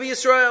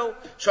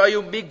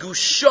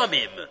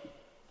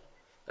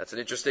 That's an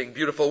interesting,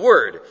 beautiful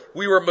word.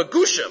 We were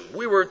magushim.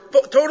 We were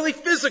totally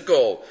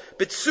physical.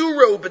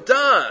 Bitsura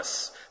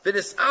ubedas.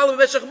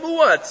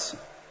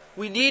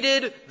 We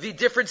needed the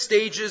different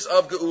stages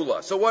of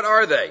Geula. So what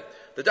are they?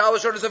 The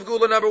Dalashonas of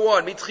Geula, number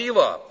 1,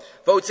 Mitchila.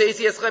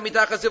 Votzeisi eschem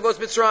mitachas yivlos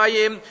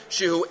Mitzrayim,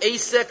 shehu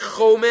esek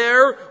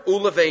chomer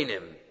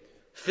uleveinim.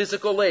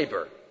 Physical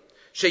labor.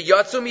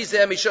 Sheyatzu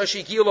mizeh misha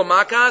shegiu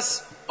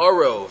makas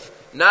arov.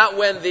 Not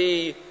when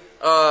the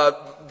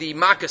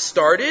makas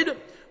started,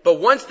 but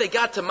once they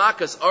got to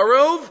makas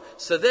arov,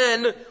 so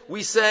then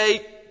we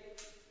say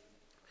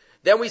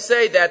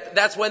that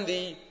that's when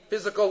the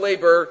physical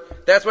labor,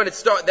 that's when it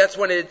stopped. As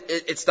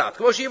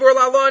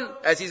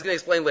he's going to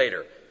explain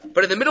later.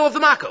 But in the middle of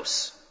the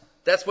makos,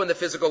 that's when the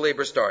physical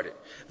labor started.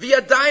 They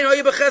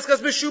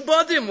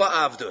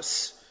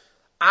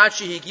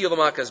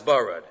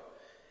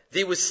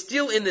were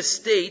still in the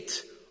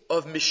state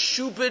of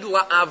meshubed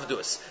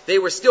la'avdus. They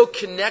were still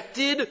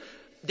connected.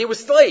 They were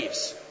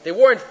slaves. They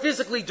weren't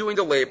physically doing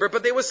the labor,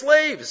 but they were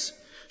slaves.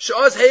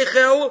 Sha'az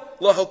heichel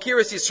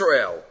lahokiris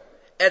Yisrael.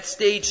 At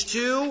stage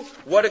 2,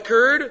 what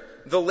occurred?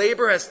 The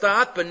labor has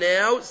stopped, but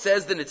now,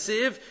 says the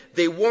Netziv,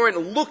 they weren't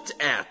looked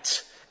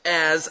at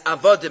as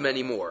avadim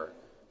anymore.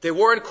 They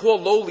weren't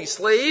called lowly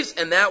slaves,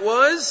 and that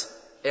was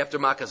after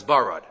Makas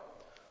Barad.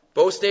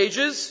 Both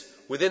stages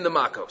within the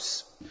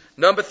Makos.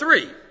 Number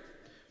 3.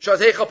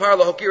 Shazeichel par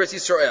lahokiris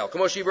Yisrael.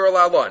 Kamoshiver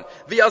alalon.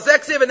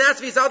 V'alzeksev, and that's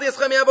v'zaldi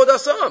eschem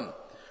yabodasam.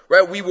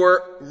 Right, we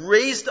were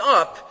raised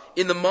up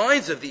in the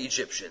minds of the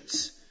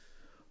Egyptians.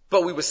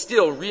 But we were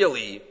still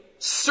really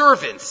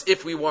servants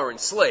if we weren't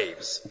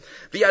slaves.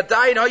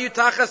 V'adayin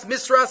hayutachas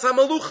misras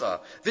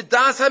hamalucha.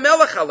 V'das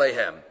hamelech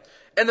aleihem.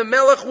 And the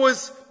melech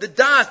was the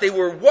das. They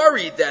were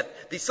worried that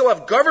they still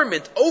have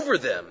government over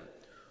them.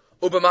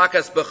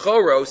 Ubamakas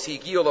bechoros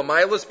higiu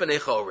l'mailus b'nei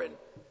chorin.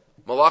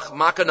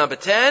 Makkah number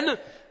 10,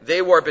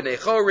 they were b'nei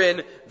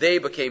chorin. They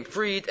became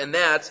freed, and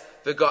that's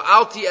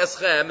v'ga'alti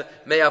eschem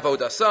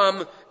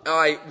me'avodasam.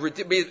 The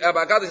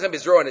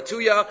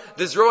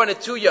Zroa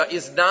Netuya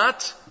is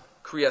not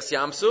Kriyas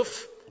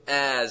Yamsuf,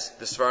 as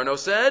the Sforno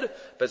said,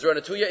 but Zroa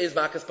Netuya is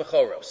Makas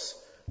Bechoros.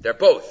 They're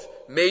both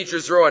major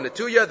Zroa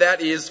Netuya.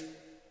 That is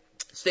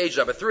stage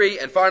number 3,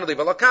 and finally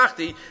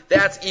Valakachti.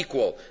 That's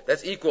equal.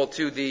 That's equal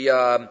to the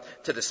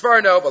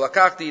Sforno.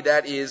 Valakachti.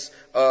 That is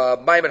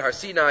Maimon Har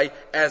Sinai,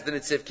 as the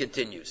Netziv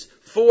continues.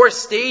 4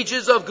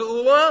 stages of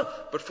Geula,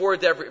 but 4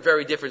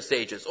 very different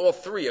stages. All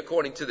 3,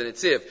 according to the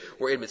Netziv,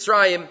 were in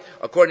Mitzrayim.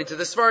 According to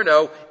the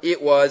Sforno,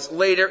 it was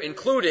later,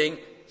 including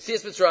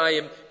Siyas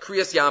Mitzrayim,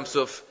 Kriyas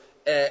Yamsuf,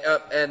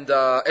 and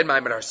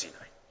Maimon Har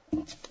Sinai.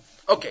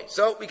 Okay,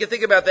 so we can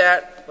think about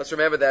that. Let's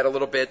remember that a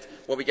little bit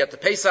when we get to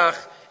Pesach.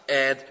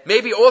 And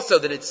maybe also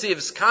the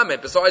Netziv's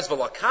comment, besides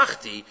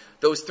Valakachti,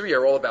 those 3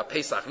 are all about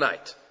Pesach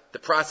night. The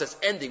process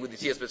ending with the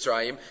Siyas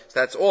Mitzrayim. So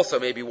that's also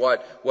maybe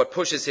what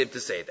pushes him to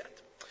say that.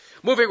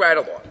 Moving right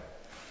along.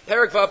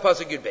 Perek Vav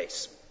Pasuk Yud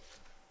Beis.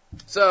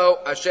 So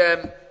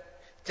Hashem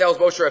tells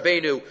Moshe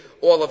Rabbeinu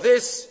all of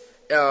this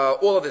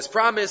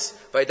promise.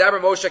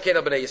 Vaydaber Moshe ken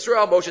al bnei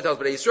Yisrael. Moshe tells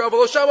bnei Yisrael,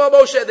 V'lo shama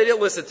Moshe. They didn't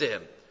listen to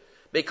him.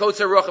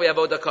 Mekotzer ruach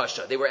v'avoda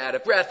kasha. They were out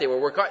of breath. They were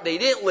working hard. They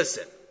didn't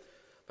listen.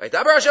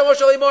 Vaydaber Hashem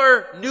Moshe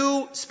lemor.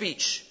 New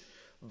speech.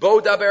 Bo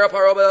daber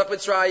paro melech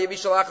Mitzrayim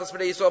v'shalachas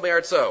bnei Yisrael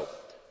me'artzo.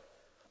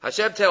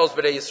 Hashem tells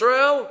bnei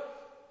Yisrael,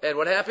 and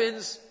what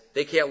happens?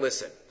 They can't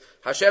listen.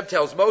 Hashem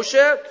tells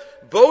Moshe,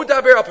 Bo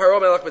daber al Paro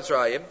melech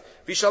Mitzrayim,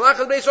 v'shalach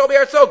bnei Yisrael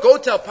be'artzo. Go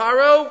tell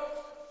Paro,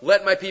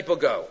 let my people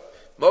go.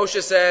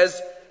 Moshe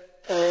says,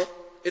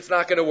 it's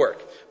not going to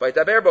work.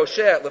 Vaydaber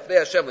Moshe lefnei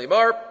Hashem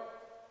limar,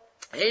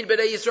 Hein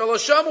bnei Yisrael lo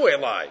shamu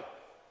elai.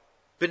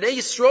 Bnei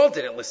Yisrael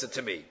didn't listen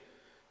to me.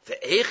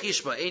 Ve'ech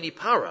yishma'eni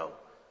Paro.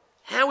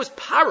 How is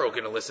Paro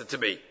going to listen to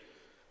me?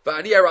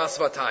 V'ani aras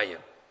vatayim.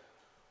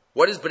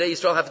 What does Bnei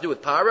Yisrael have to do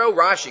with Paro?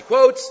 Rashi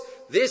quotes,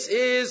 this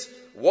is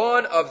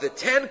one of the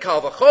 10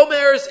 Kal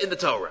V'chomers in the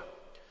Torah.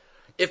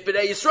 If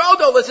Bnei Yisrael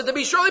don't listen to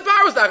me, surely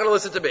Paro's not going to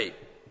listen to me.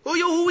 Who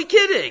are we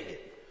kidding?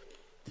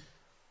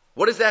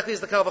 What exactly is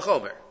the Kal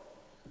V'chomer?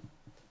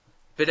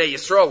 B'nai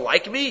Yisrael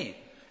like me,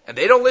 and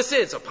they don't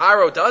listen, so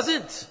Paro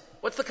doesn't?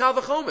 What's the Kal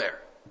V'chomer?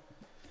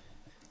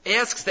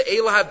 Asks the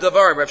Elah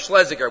HaDavarim, Rav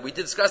Schlesinger. We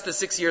discussed this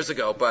 6 years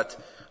ago, but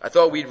I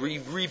thought we'd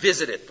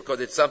revisit it because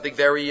it's something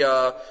very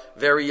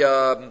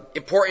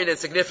important and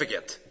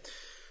significant.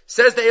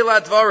 Says the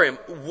Elah HaDavarim,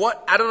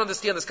 I don't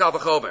understand this Kal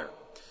V'chomer.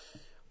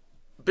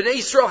 Bnei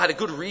Yisrael had a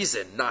good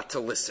reason not to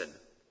listen.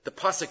 The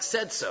pasuk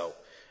said so.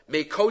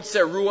 Me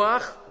kotzer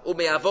ruach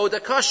u'me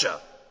avoda kasha.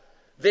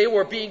 They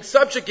were being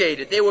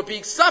subjugated. They were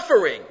being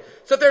suffering.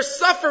 So if they're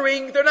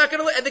suffering, they're not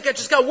going to, and it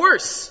just got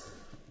worse.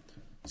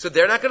 So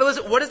they're not going to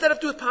listen. What does that have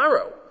to do with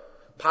Paro?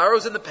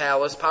 Paro's in the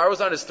palace.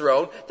 Paro's on his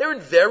throne. They're in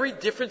very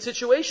different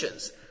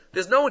situations.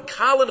 There's no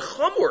Kal and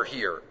Chomer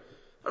here.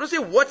 I don't see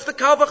what's the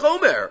Kal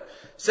V'chomer.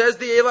 Says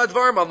the Elah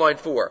Dvarim on line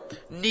 4.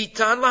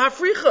 Nitan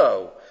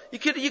lahafricho. You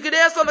could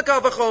ask on the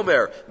Kal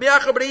V'chomer.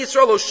 Me'achar b'nei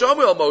Yisrael lo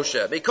shomu el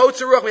Moshe.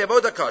 Me'kotzer ruach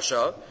me'avoda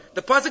kasha.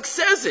 The pasuk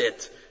says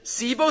it.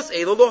 Sibos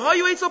elo lo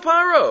hayu eitzel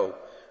Paro.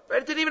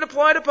 Right? It didn't even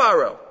apply to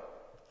Paro.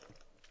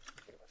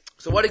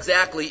 So what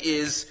exactly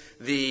is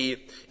the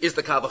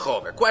Kal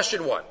V'chomer?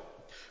 Question 1.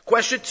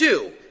 Question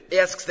 2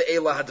 asks the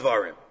Elah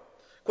HaDvarim.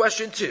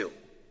 Question 2.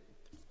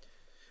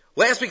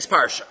 Last week's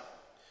parsha.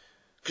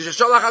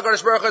 K'sheshalach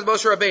HaKadosh Baruch Hu es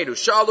Moshe Rabbeinu.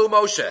 Shalu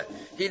Moshe.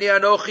 Hine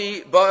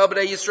anochi ba'al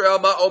b'nei Yisrael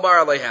ma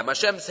omar aleihem.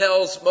 Hashem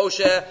tells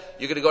Moshe,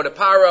 you're going to go to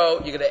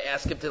Paro, you're going to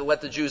ask him to let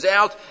the Jews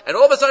out, and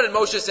all of a sudden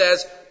Moshe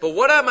says, but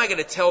what am I going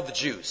to tell the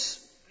Jews?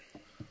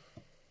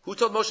 Who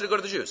told Moshe to go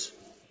to the Jews?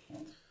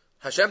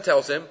 Hashem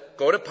tells him,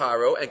 go to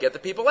Paro and get the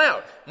people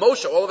out.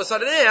 Moshe all of a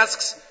sudden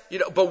asks,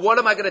 but what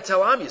am I going to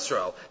tell Am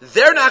Yisrael?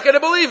 They're not going to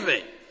believe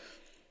me.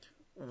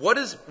 What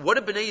did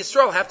Bnei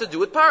Yisrael have to do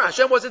with Paro?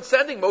 Hashem wasn't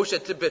sending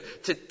Moshe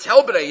to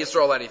tell Bnei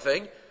Yisrael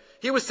anything.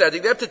 He was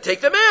sending them to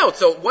take them out.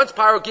 So once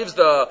Paro gives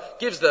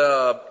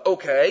the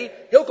okay,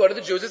 he'll go to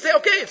the Jews and say,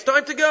 okay, it's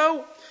time to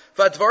go.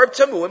 V'advar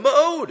tamu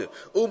ma'od.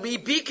 Umi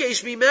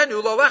bikesh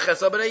mimenu lo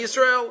leches al Bnei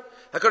Yisrael.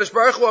 HaKadosh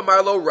Baruch Hu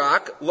amar lo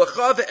rak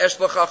lecha ve'esh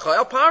lechacha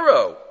el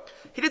Paro.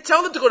 He didn't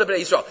tell them to go to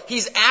Bnei Yisrael.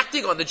 He's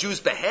acting on the Jews'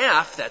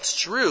 behalf, that's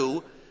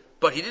true,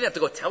 but he didn't have to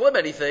go tell them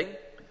anything.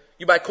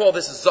 You might call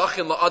this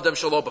Zachin la'adam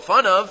shelo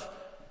b'fanav.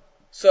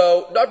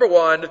 So, number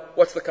 1,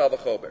 what's the Kal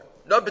V'chomer?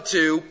 Number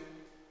 2,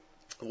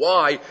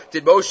 why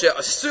did Moshe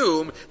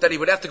assume that he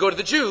would have to go to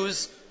the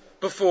Jews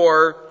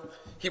before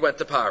he went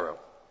to Paro?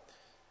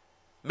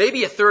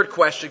 Maybe a third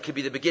question could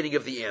be the beginning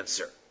of the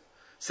answer,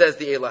 says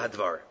the Elah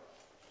HaDvarim.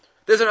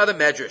 There's another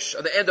medrash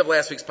on the end of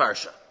last week's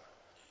parsha.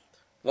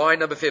 Line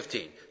number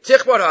 15.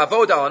 Tichbar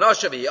ha'avoda al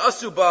anashim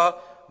v'yasu ba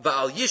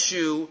v'al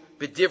yishu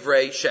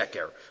b'divrei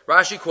sheker.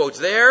 Rashi quotes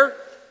there,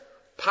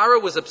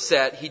 Paro was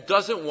upset. He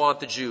doesn't want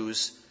the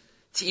Jews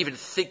to even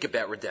think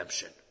about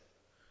redemption.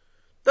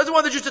 Doesn't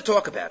want the Jews to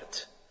talk about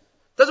it.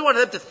 Doesn't want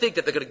them to think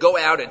that they're going to go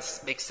out and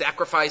make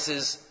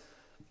sacrifices.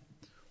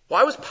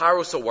 Why was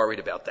Paro so worried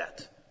about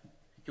that?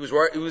 He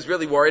was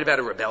really worried about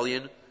a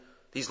rebellion.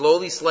 These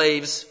lowly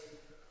slaves.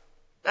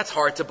 That's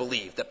hard to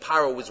believe that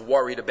Paro was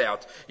worried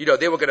about, they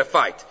were going to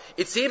fight.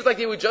 It seems like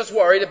they were just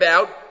worried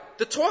about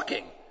the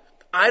talking.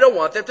 I don't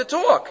want them to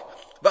talk.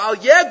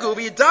 What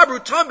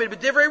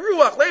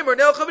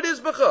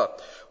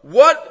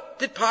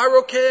did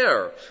Paro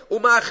care?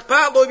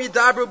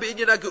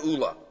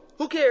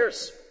 Who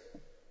cares?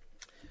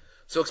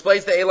 So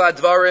explains the Elah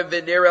Dvarim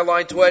V'nira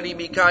line 20,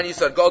 Mikan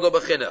Yisod Gadol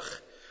B'chinuch.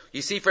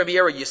 You see from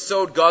here a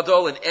Yisod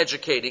Gadol in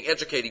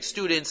educating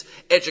students,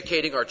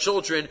 educating our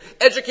children,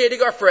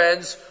 educating our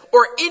friends,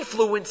 or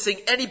influencing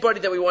anybody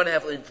that we want to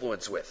have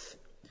influence with.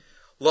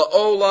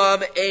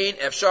 La'olam ein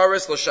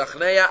efsharis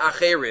l'shachnea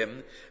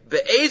acherim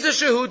be'eze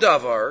shehu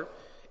davar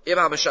im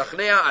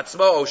ha'meshachnea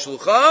atzma o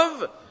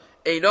shluchav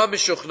einam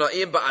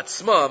mishuchnaim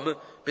ba'atzmam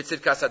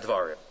b'tzidkas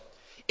hadvarim.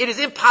 It is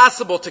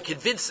impossible to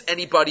convince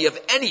anybody of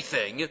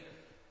anything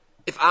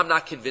if I'm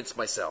not convinced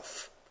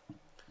myself.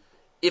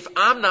 If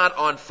I'm not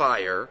on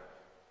fire,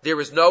 there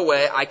is no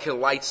way I can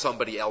light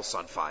somebody else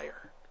on fire.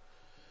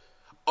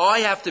 I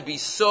have to be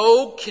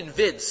so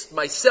convinced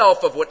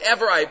myself of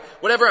whatever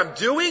I'm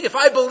doing. If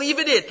I believe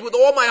in it with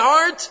all my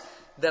heart,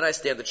 then I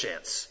stand a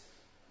chance.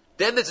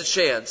 Then there's a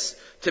chance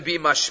to be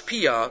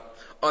mashpia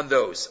on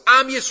those.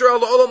 Am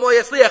Yisrael lo'olam lo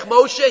yatzliach.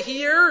 Moshe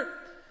here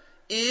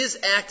is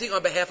acting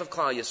on behalf of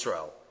Klal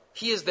Yisrael.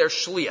 He is their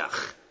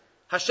shliach.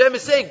 Hashem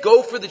is saying,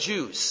 go for the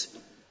Jews.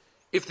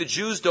 If the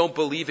Jews don't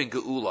believe in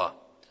Geula,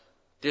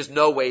 there's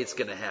no way it's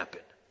going to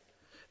happen.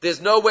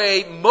 There's no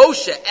way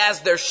Moshe,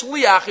 as their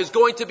shliach, is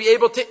going to be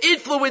able to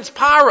influence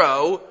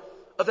Paro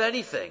of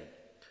anything.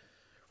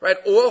 Right?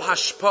 All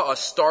hashpa'ah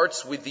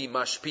starts with the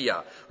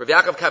mashpia. Rav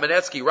Yaakov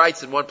Kamenetsky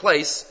writes in one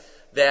place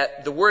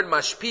that the word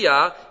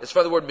mashpia is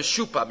from the word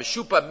meshupa.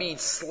 Meshupa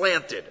means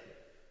slanted.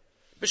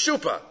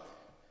 Meshupa.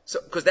 So,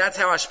 because that's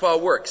how hashpa'ah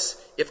works.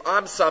 If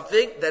I'm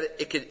something, that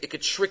it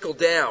could trickle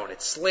down.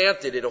 It's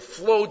slanted. It'll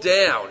flow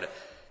down.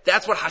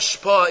 That's what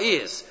hashpa'ah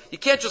is. You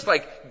can't just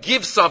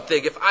give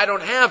something if I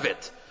don't have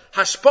it.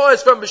 Hashpa'ah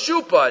is from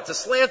meshupa. It's a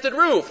slanted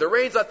roof. The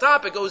rain's on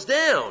top, it goes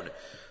down.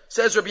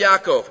 Says Rabbi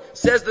Yaakov,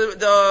 says the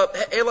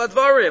Elad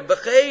Varim,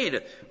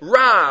 B'chein,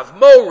 Rav,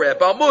 Moreh,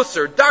 Bal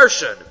Musar,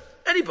 Darshan,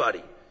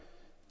 anybody.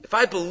 If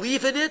I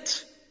believe in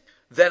it,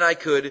 then it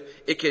could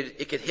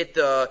hit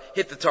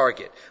the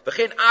target.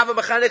 V'chein Ava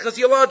Mechanechas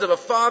Yoladav, a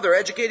father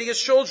educating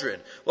his children,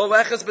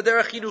 L'lechas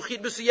b'derech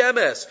chinuchit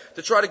m'suyemes,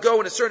 to try to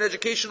go in a certain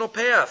educational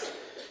path.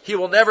 He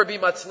will never be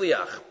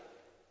matzliach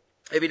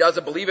if he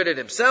doesn't believe it in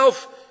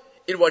himself,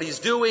 in what he's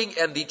doing,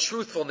 and the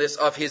truthfulness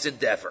of his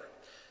endeavor.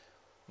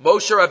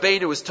 Moshe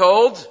Rabbeinu is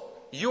told,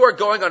 you are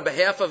going on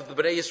behalf of the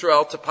Bnei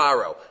Yisrael to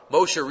Paro.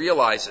 Moshe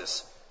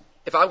realizes,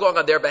 if I'm going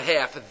on their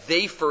behalf,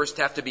 they first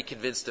have to be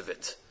convinced of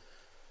it.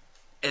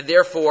 And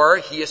therefore,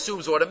 he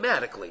assumes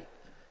automatically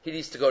he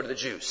needs to go to the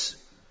Jews.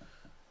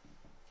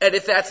 And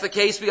if that's the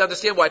case, we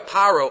understand why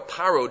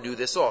Paro knew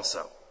this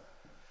also.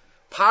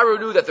 Paro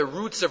knew that the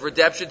roots of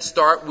redemption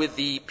start with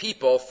the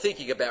people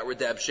thinking about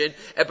redemption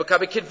and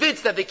becoming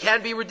convinced that they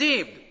can be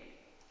redeemed.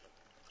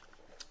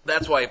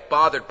 That's why it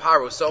bothered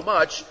Paro so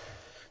much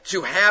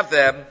to have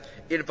them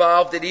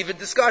involved in even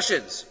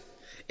discussions.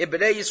 In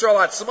Bnei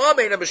Yisrael atzmam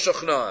einam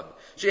meshuchnam,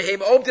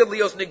 shehem omdim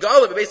lios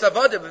nigalim b'beis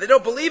avadim, they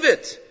don't believe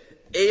it.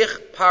 Eich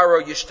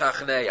Paro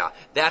yishtachneya.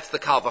 That's the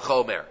Kal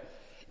V'chomer.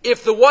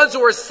 If the ones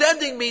who are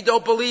sending me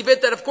don't believe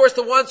it, then of course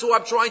the ones who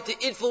I'm trying to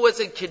influence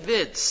and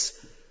convince.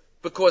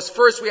 Because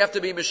first we have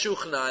to be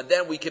meshuchna, and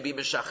then we can be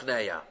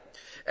meshachneya.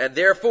 And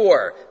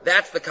therefore,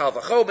 that's the Kal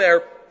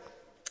V'chomer.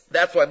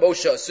 That's why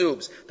Moshe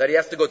assumes that he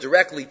has to go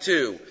directly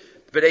to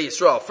Bnei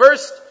Yisrael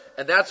first,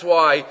 and that's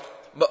why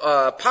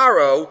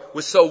Paro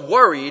was so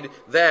worried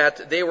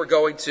that they were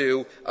going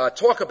to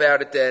talk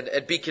about it then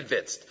and be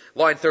convinced.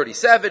 Line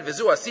 37,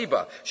 Vizu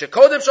Asiba,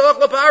 Shekodem Shalach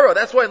LaParo.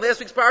 That's why in last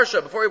week's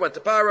parasha, before he went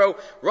to Paro,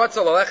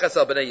 Ratzal Alechas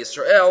al Bnei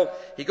Yisrael,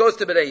 he goes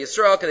to Bnei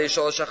Yisrael, Kadei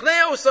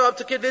Shalashachnei Osam,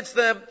 to convince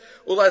them,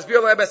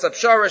 Ulazbir Lehem Es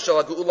Apshara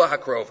Shal Geula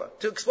Hakrova,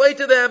 to explain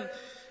to them,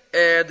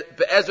 and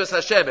Be'ezras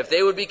Hashem, if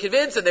they would be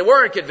convinced, and they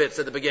weren't convinced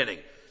at the beginning.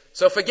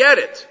 So forget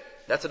it.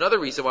 That's another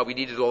reason why we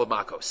needed all the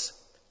Makos.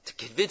 To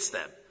convince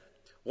them.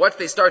 Once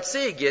they start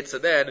seeing it, so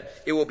then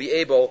it will be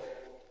able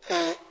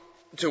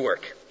to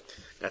work.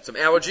 Got some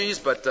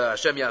allergies, but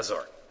Hashem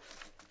Yazor.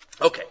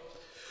 Okay.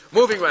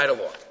 Moving right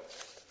along.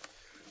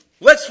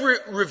 Let's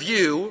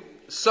review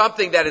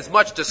something that is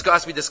much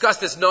discussed. We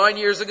discussed this 9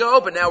 years ago,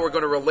 but now we're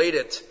going to relate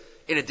it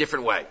in a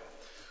different way.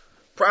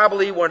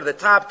 Probably one of the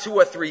top 2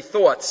 or 3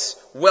 thoughts,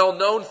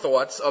 well-known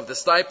thoughts of the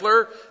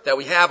Stipler that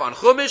we have on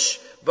Chumash,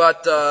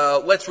 but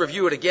let's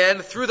review it again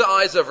through the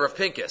eyes of Rav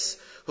Pinkus,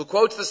 who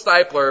quotes the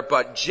Stipler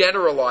but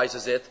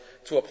generalizes it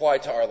to apply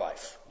to our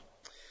life.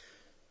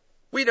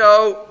 We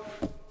know,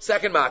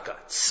 second Makkah,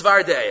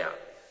 Tzvardeya.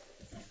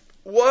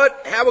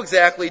 How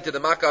exactly did the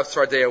Makkah of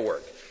Tzvardeya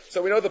work?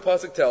 So we know the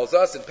Pasuk tells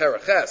us in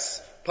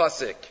Paraches,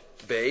 Pasuk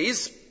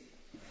Beis,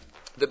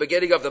 the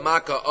beginning of the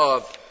Makkah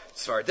of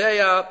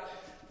Tzvardeya,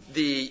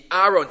 the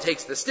Aaron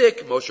takes the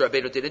stick, Moshe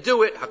Rabbeinu didn't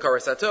do it,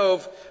 Hakaras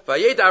Hatov,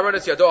 Vayet Aaron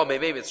es yado al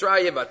meimei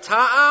Mitzrayim,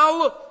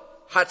 Ta'al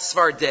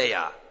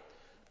hatzvardeya.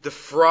 The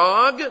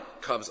frog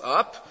comes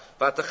up,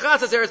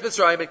 Vatachas as Eretz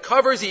Mitzrayim, it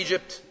covers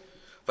Egypt.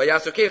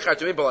 Vayasokei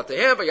chartumim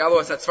balatehem, Vayalo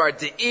as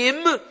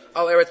hatzvardeim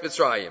al Eretz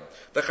Mitzrayim.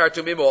 The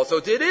chartumim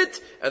also did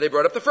it, and they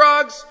brought up the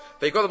frogs.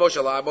 Vayikol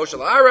Moshe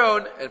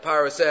Aaron, and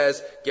Paro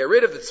says, get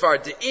rid of the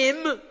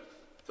tzvardeim,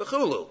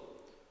 v'chulu.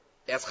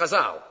 Ask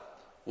Chazal.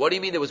 What do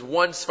you mean there was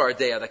one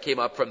Tzvardeya that came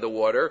up from the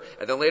water?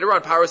 And then later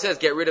on, Paro says,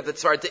 get rid of the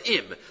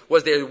Tzvardeim.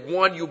 Was there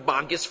one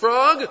humongous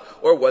frog?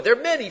 Or were there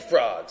many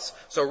frogs?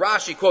 So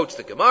Rashi quotes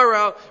the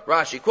Gemara.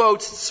 Rashi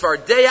quotes,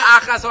 Tzvardeya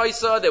achas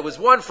hoisa. There was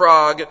one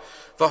frog.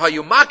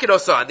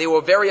 V'hayumakidosan. They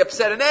were very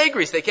upset and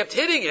angry. So they kept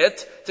hitting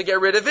it to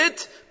get rid of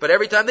it. But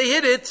every time they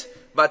hit it,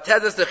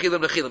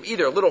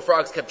 either little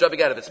frogs kept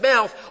jumping out of its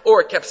mouth,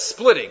 or it kept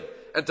splitting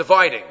and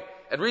dividing.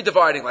 And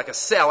redividing like a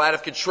cell out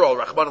of control,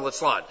 Rahman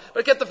al-Islan. But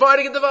it kept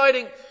dividing and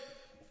dividing.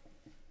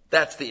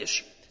 That's the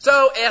issue.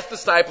 So, ask the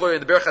Stipler in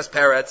the Birchas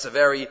Peretz, a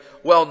very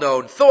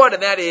well-known thought,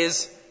 and that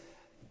is,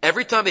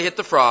 every time they hit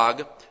the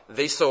frog,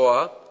 they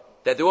saw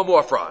that there were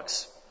more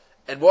frogs.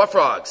 And more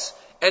frogs.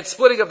 And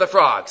splitting of the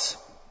frogs.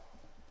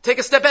 Take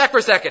a step back for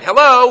a second.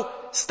 Hello?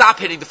 Stop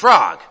hitting the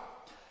frog.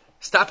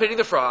 Stop hitting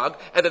the frog,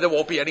 and then there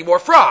won't be any more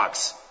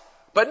frogs.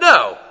 But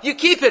no, you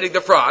keep hitting the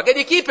frog, and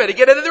you keep hitting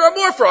it, and then there are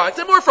more frogs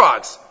and more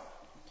frogs.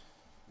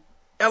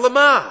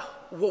 Elamah,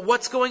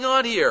 what's going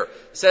on here?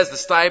 Says the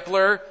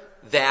Stipler,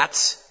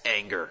 that's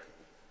anger.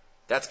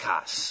 That's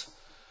kas.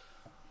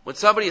 When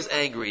somebody is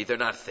angry, they're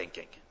not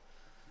thinking.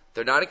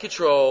 They're not in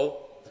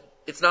control.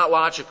 It's not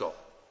logical.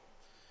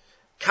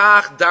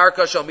 Kach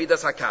darka shal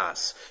midas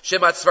hakas.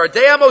 Shemat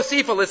tzvardeya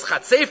mosifa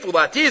lischatzefu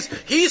latiz.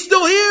 He's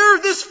still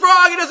here, this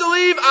frog, he doesn't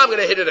leave. I'm going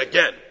to hit it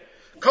again.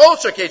 Kol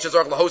shakech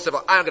azor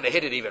lahosav. I'm going to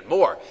hit it even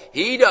more.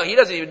 He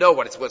doesn't even know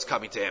what's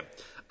coming to him.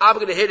 I'm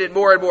going to hit it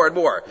more and more and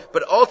more.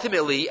 But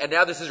ultimately, and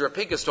now this is Rav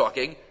Pinkus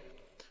talking,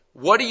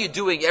 what are you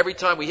doing every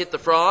time we hit the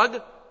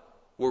frog?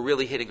 We're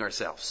really hitting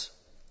ourselves.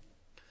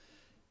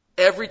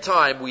 Every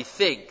time we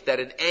think that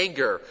in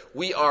anger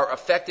we are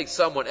affecting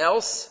someone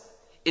else,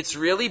 It's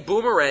really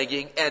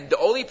boomeranging, and the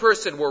only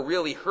person we're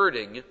really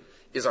hurting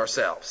is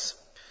ourselves.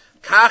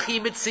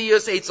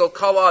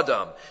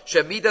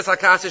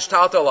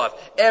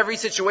 Every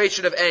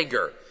situation of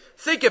anger.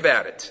 Think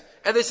about it.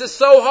 And this is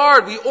so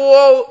hard. We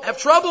all have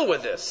trouble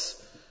with this.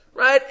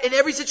 Right? In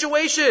every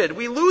situation,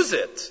 we lose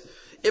it.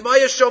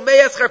 Imagine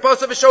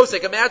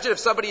if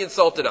somebody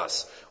insulted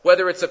us.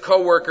 Whether it's a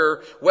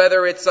coworker,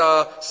 whether it's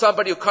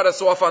somebody who cut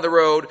us off on the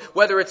road,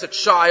 whether it's a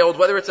child,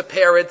 whether it's a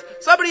parent.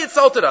 Somebody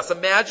insulted us.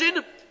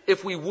 Imagine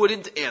if we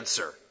wouldn't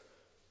answer.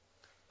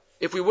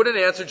 If we wouldn't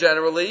answer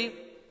generally,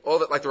 all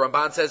that, like the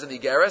Ramban says in the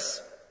Igeres,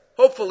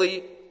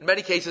 hopefully, in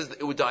many cases,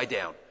 it would die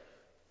down.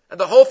 And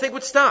the whole thing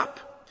would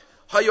stop.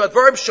 And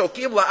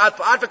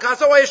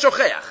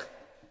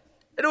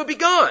it would be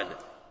gone.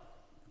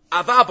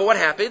 But what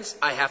happens?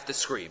 I have to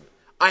scream.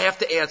 I have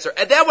to answer.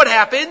 And then what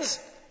happens?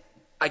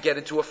 I get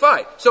into a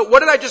fight. So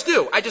what did I just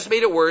do? I just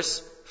made it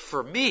worse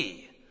for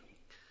me.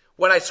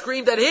 When I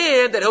screamed at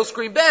him, then he'll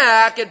scream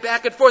back and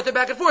back and forth and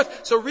back and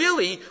forth. So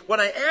really, when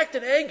I act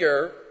in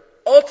anger,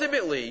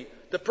 ultimately,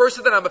 the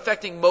person that I'm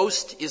affecting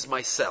most is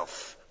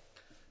myself.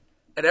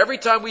 And every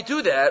time we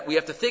do that, we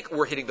have to think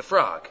we're hitting the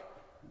frog.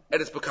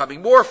 And it's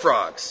becoming more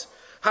frogs.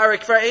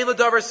 And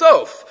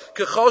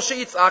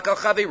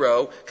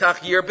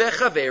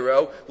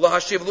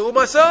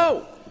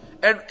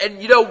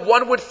you know,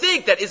 one would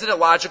think that isn't it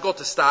logical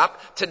to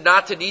stop,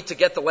 to need to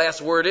get the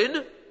last word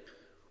in?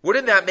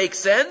 Wouldn't that make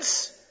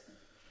sense?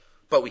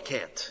 But we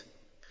can't.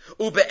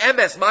 You know,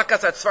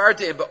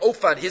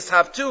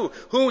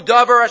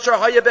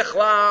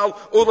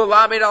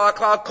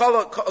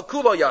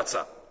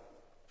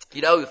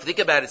 if you think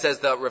about it, says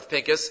the Rav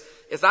Pinkus,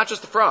 it's not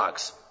just the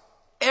frogs.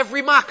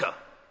 Every makkah.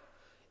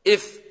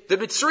 If the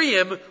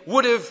Mitzrayim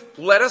would have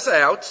let us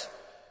out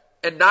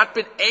and not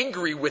been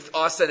angry with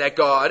us and at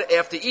God,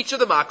 after each of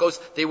the makkos,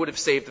 they would have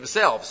saved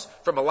themselves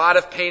from a lot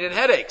of pain and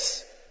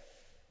headaches.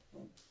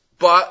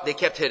 But they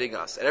kept hitting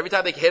us. And every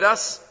time they hit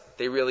us,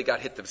 they really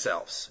got hit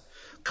themselves.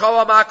 They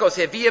brought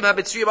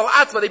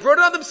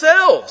it on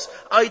themselves.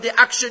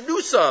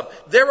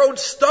 Their own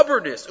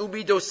stubbornness.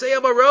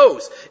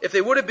 If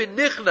they would have been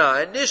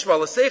nichna and nishma,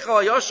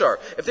 yashar,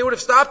 if they would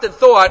have stopped and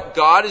thought,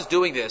 God is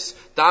doing this,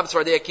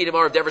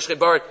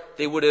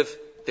 they would have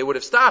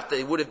stopped.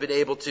 They would have been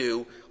able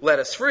to let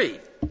us free.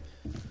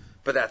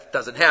 But that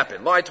doesn't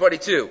happen. Line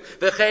 22.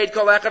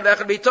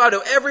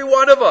 Every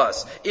one of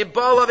us.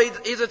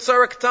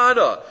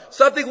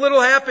 Something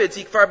little happens.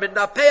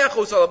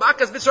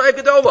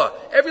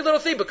 Every little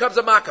thing becomes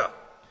a makkah.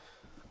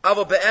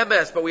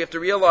 But we have to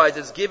realize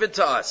it's given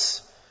to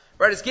us.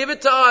 Right? It's given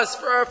to us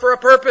for a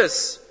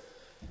purpose.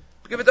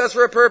 Given to us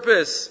for a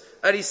purpose.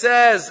 And he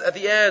says at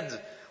the end,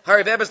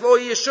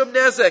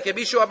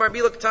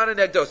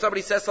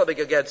 somebody says something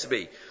against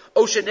me.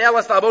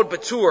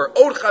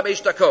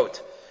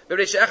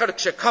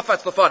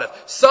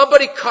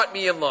 Somebody cut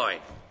me in line.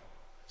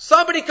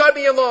 Somebody cut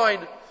me in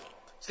line.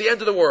 It's the end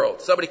of the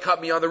world. Somebody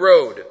cut me on the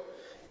road.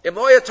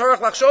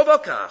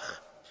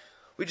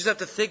 We just have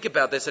to think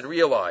about this and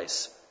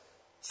realize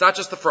it's not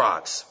just the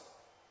frogs.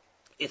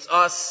 It's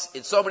us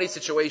in so many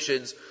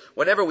situations.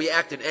 Whenever we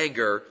act in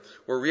anger,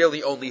 we're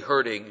really only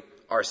hurting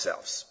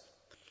ourselves.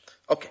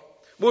 Okay,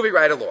 moving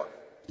right along.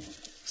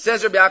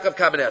 Says Rabbi Yaakov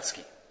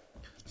Kamenetsky.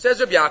 Says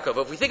Rabbi Yaakov,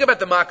 if we think about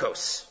the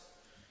Makos,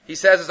 he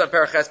says this on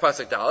Paraches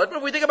Pasuk Dalet, but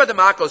if we think about the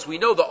Makos, we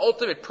know the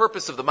ultimate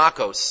purpose of the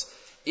Makos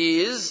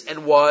is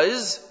and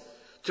was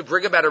to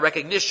bring about a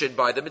recognition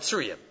by the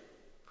Mitzrayim.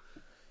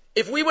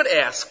 If we would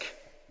ask,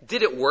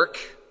 did it work?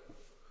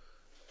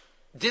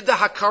 Did the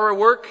Hakara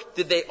work?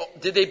 Did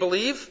they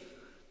believe?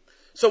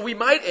 So we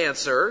might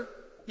answer,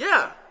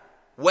 yeah.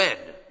 When?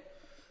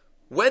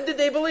 When did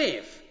they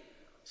believe?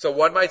 So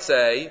one might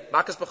say,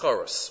 Makas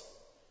Bechoros.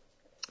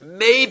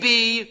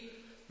 Maybe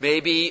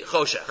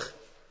Choshech.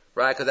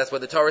 Right? Because that's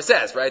what the Torah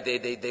says, right?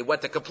 They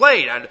went to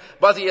complain on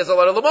Bazi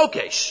Yezalot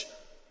Lamokesh.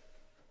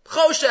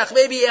 Choshech,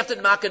 maybe after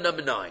Makkah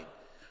number 9.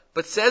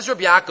 But says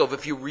Rabbi Yaakov,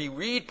 if you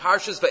reread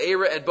Parshas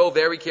Vaeira and Bo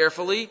very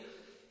carefully,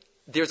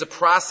 there's a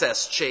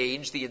process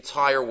change the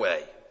entire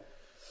way.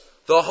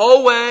 The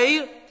whole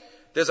way,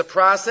 there's a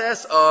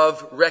process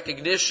of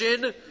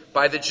recognition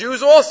by the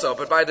Jews also,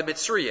 but by the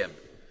Mitzrayim.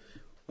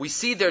 We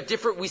see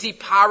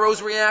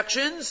Paro's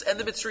reactions and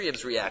the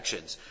Mitzrayim's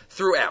reactions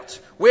throughout.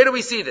 Where do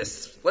we see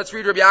this? Let's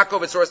read Rabbi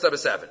Yaakov at source number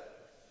 7.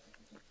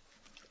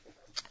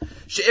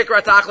 It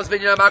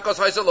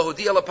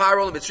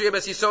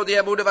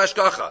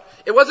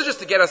wasn't just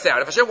to get us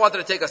out. If Hashem wanted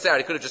to take us out,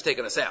 He could have just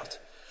taken us out.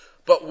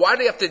 But why do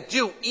they have to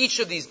do each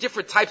of these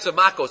different types of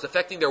makos,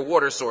 affecting their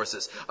water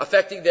sources,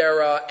 affecting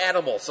their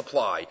animal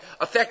supply,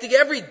 affecting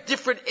every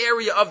different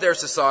area of their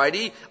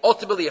society,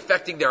 ultimately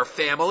affecting their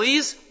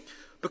families?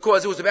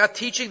 Because it was about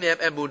teaching them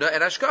emunah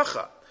and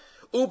hashgacha.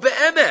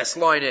 Ube'emes,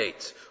 line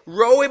 8.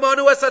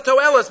 Ro'imanu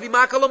esatoelas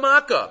bimaka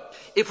lamaka.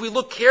 If we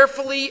look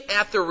carefully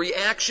at the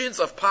reactions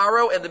of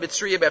Paro and the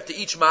Mitzrayim after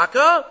each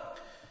makkah,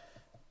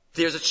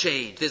 there's a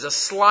change. There's a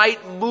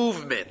slight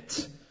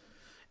movement.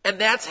 And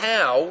that's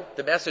how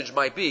the message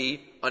might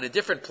be, on a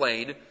different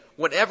plane,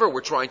 whenever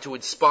we're trying to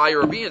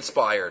inspire or be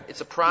inspired,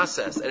 it's a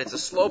process, and it's a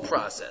slow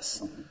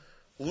process.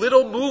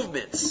 Little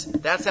movements,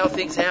 that's how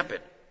things happen.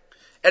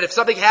 And if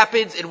something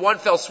happens in one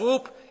fell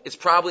swoop, it's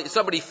probably, if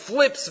somebody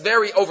flips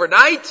very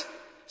overnight,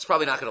 it's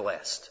probably not going to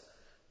last.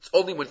 It's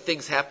only when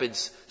things happen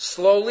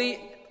slowly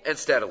and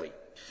steadily.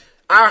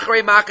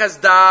 Okay,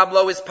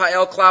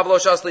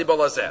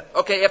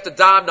 after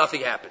Dam,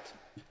 nothing happened.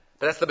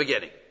 But that's the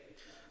beginning.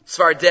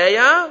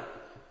 Svardeya,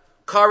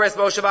 Kares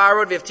Moshe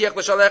Aaron, Vivtiach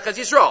L'Shalech Ez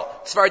Yisrael.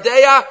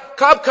 Svardeya,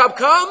 come,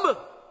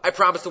 I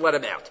promised to let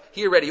him out.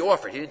 He already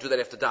offered, he didn't do that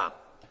after Dam.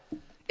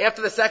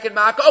 After the second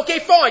Makkah, okay,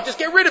 fine, just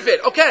get rid of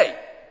it, okay.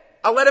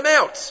 I'll let him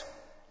out.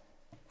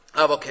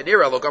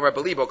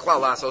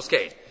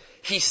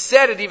 He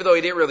said it even though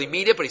he didn't really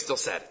mean it, but he still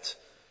said it.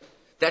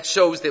 That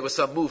shows there was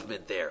some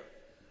movement there.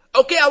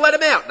 Okay, I'll let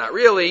him out. Not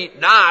really.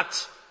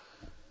 Not.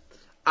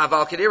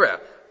 Aval Kinira.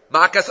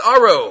 Makas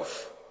Arov.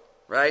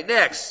 Right,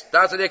 next.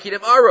 Dazanekidim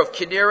Arov.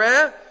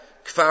 Kinira.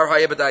 Kfar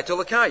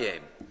Hayabadaitu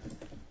Lakayim.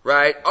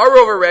 Right,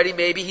 Arov already,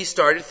 maybe he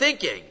started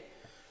thinking.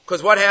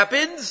 Because what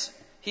happens?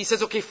 He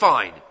says, okay,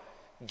 fine.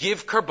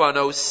 Give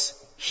Karbanos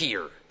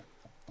here.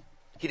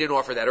 He didn't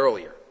offer that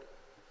earlier.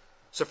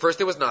 So first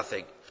there was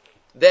nothing.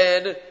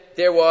 Then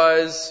there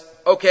was,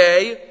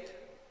 okay,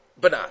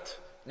 but not.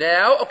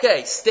 Now,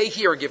 okay, stay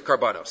here and give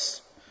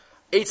karbanos.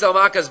 Eitzel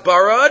makas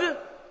barad,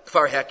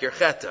 kfar hekir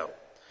cheto.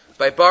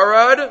 By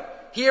barad,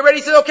 he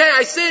already said, okay,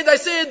 I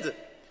sinned.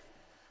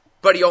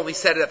 But he only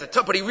said it at the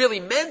time, but he really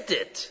meant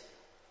it.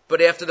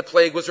 But after the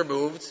plague was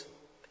removed,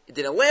 it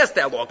didn't last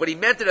that long, but he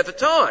meant it at the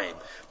time.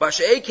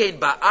 Basha'ekein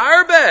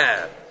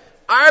ba'arbe.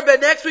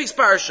 Arbe, next week's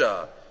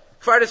parsha.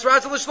 Kfar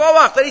desratzel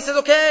l'shloach. Then he says,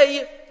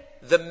 okay,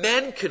 the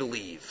men could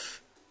leave.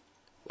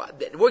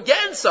 We're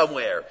getting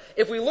somewhere.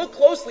 If we look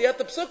closely at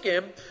the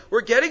psukim, we're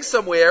getting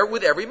somewhere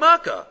with every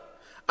makkah.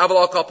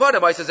 Aval al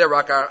kalpanim, I says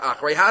erak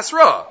achrei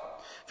hasra.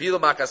 V'yilu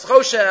makas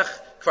choshech,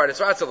 kfar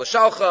desratzel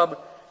l'shalcham,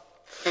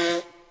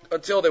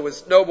 until there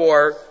was no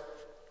more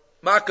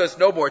makkahs,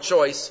 no more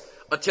choice,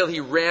 until he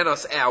ran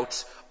us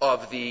out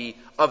of the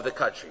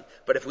country.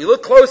 But if we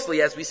look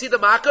closely, as we see the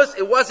makkahs,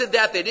 it wasn't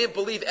that they didn't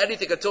believe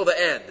anything until the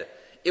end.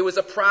 It was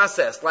a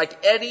process,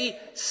 like any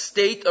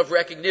state of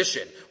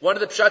recognition. One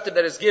of the pshatim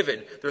that is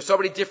given, there are so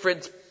many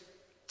different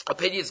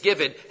opinions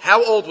given.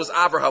 How old was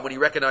Abraham when he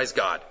recognized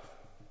God?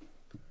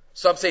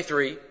 Some say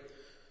 3.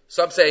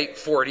 Some say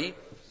 40.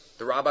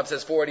 The Rambam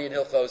says 40 in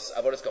Hilchos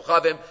Avodas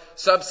Kochavim.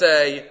 Some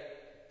say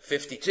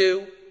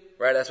 52.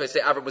 Right? That's why I say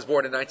Abraham was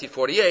born in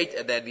 1948,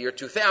 and then the year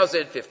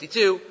 2000,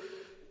 52.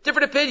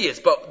 Different opinions,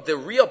 but the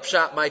real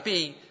pshat might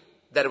be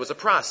that it was a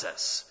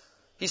process.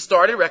 He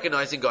started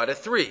recognizing God at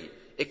 3.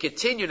 It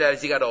continued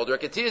as he got older. It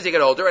continued as he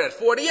got older. And at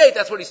 48,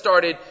 that's when he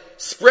started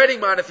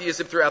spreading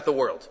monotheism throughout the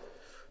world.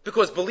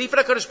 Because belief in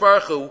HaKadosh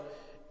Baruch Hu,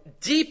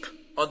 deep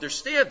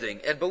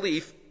understanding and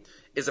belief,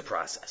 is a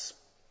process.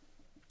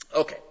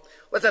 Okay.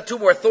 Let's have 2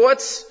 more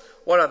thoughts.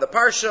 One on the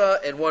Parsha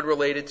and one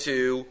related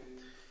to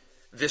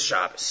this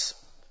Shabbos.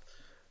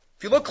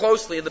 If you look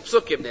closely in the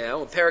Psukim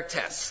now, in Perek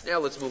Tes. Now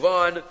let's move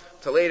on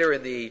to later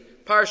in the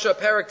Parsha,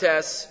 Perek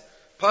Tes,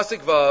 Pasuk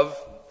Vav,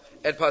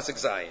 and Pasuk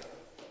Zayin.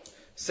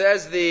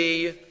 Says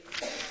the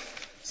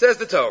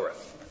Torah.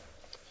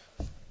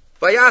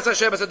 Vayas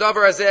Hashem es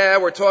hadavar hazeh,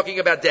 we're talking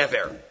about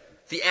Dever.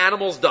 The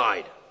animals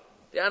died.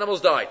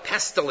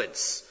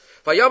 Pestilence.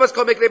 Vayamas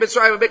kol miklei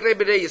Mitzrayim and miklei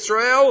b'nei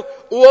Yisrael,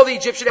 all the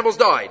Egyptian animals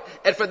died.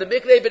 And from the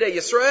miklei b'nei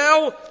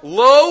Yisrael,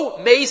 lo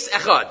meis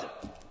echad.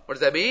 What does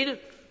that mean?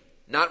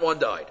 Not one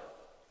died.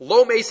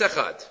 Lo meis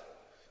echad.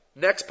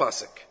 Next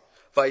pasuk.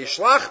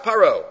 Vayishlach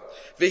Paro.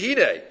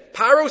 V'hine,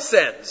 Paro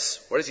sends.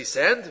 What does he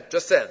send?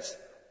 Just sends.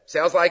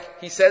 Sounds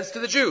like he sends to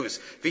the Jews.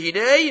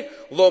 V'hinei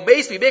lo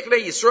meis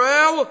b'miknei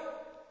Yisrael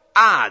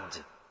ad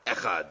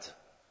echad.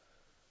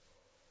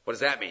 What does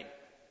that mean?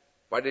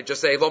 Why did it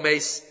just say lo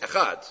meis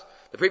echad?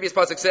 The previous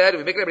pasuk said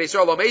b'miknei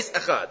Yisrael lo meis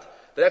echad.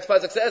 The next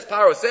pasuk says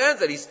Paro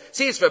sends and he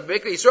sees from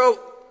b'miknei Yisrael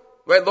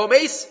right lo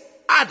meis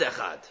ad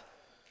echad.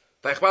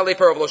 V'echmal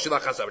le'parav lo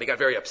shilach hazav. And he got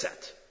very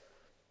upset.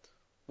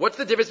 What's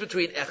the difference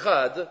between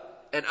echad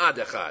and ad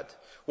echad?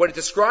 When it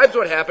describes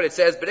what happened, it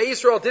says, Bnei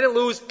Yisrael didn't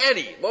lose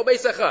any. Lo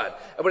meis echad.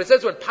 And when it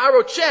says when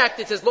Paro checked,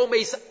 it says, Lo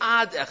meis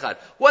ad echad.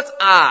 What's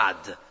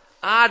ad?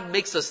 Ad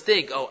makes us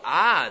think, oh,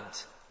 ad.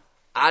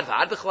 Ad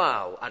v'ad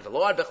b'chlal. Ad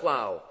v'lo ad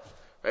b'chlal.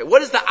 Right?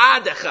 What is the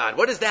ad echad?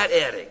 What is that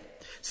adding?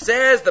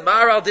 Says the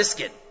Maharal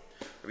Diskin.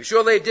 Rabbi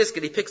Shua Leib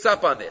Diskin, he picks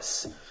up on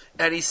this.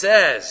 And he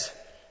says,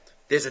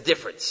 there's a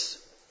difference.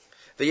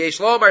 The Yesh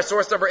Lomar,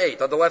 source number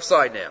 8, on the left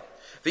side now.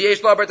 The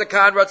Yesh Lomar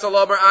Takan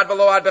Ratzalomar ad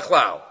v'lo ad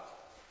b'chlal.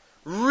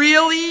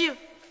 Really,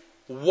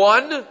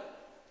 one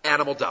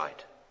animal died.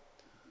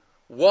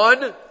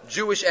 One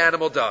Jewish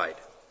animal died.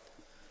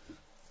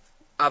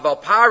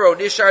 Aval Paro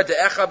nishar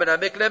de'echa ben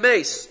amikle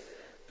meis.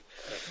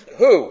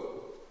 Who?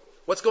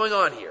 What's going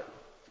on here?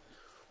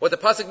 What the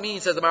pasuk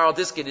means, says the Maharal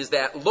Diskin, is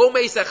that lo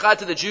meis echad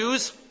to the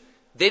Jews,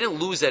 they didn't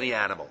lose any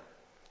animal.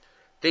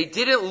 They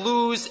didn't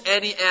lose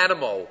any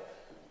animal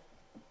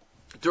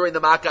during the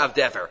Makkah of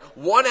Dever.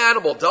 One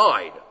animal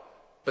died,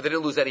 but they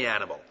didn't lose any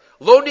animal.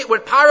 When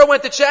Paro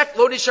went to check,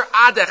 lo nishar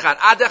ad echad.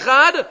 Ad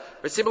echad,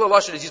 or similar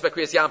lashon is used by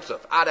Kriyas Yamsuf.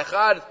 Ad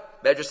echad,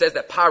 Medrash says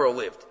that Paro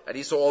lived, and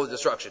he saw all the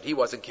destruction. He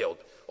wasn't killed.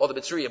 All the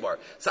Mitzrayim are.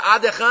 So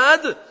ad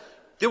echad,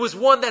 there was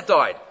one that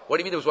died. What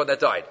do you mean there was one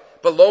that died?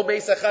 But lo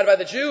meis echad by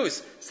the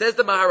Jews, says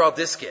the Maharal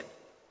Diskin.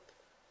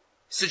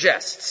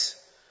 Suggests.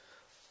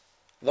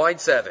 Line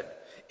 7.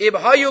 Im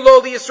hayu lo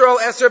li Yisrael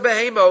eser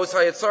behemos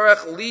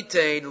hayatzarech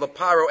litain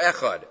leparo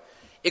echad.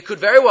 It could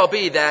very well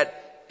be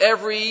that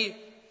every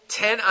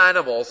 10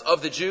 animals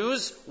of the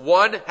Jews,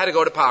 one had to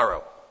go to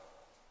Paro.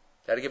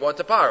 Had to give one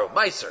to Paro,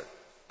 Meiser.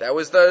 That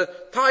was the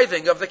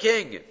tithing of the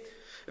king.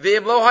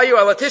 V'im lo hayu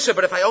alatisha,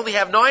 but if I only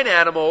have 9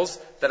 animals,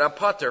 then I'm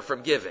pater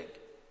from giving.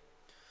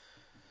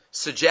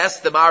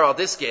 Suggests the Maharal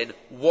Diskin,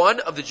 one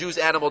of the Jews'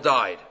 animal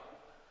died.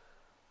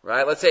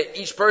 Right? Let's say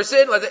each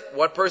person,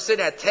 one person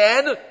had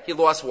 10, he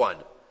lost 1.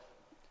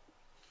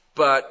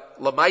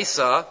 But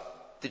Lamaisa,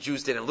 the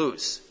Jews didn't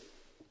lose,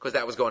 because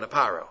that was going to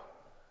Paro.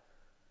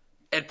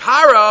 And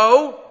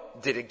Paro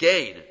didn't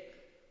gain,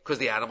 because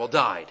the animal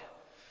died.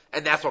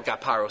 And that's what got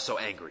Paro so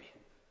angry.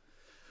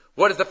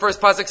 What does the first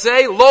pasuk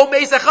say? Lo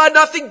meis echad,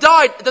 nothing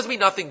died. It doesn't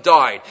mean nothing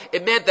died.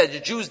 It meant that the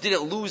Jews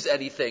didn't lose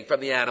anything from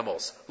the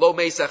animals. Lo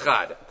meis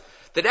echad.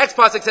 The next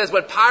pasuk says,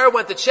 when Paro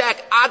went to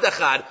check, ad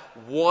echad,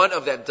 one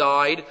of them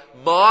died.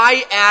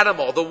 My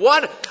animal, the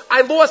one,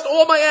 I lost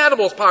all my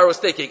animals, Paro was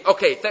thinking.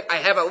 Okay, I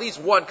have at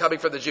least one coming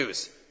from the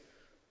Jews.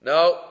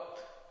 No,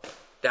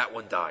 that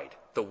one died.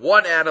 The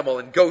one animal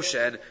in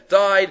Goshen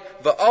died.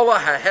 V'Allah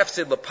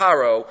ha'hefsid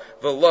leparo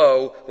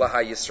v'lo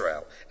laha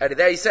Yisrael. And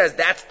then he says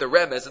that's the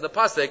remez in the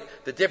pasuk,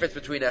 the difference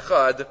between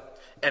echad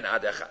and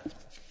ad echad.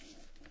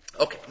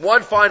 Okay,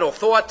 one final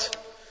thought.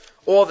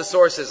 All the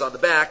sources on the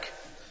back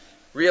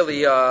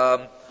really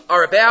are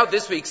about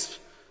this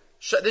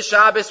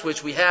Shabbos,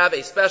 which we have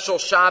a special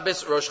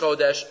Shabbos Rosh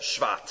Chodesh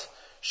Shvat.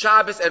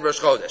 Shabbos and Rosh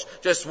Chodesh.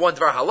 Just one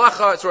Dvar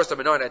Halacha, source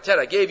number 9 and 10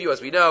 I gave you,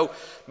 as we know.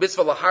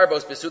 Mitzvah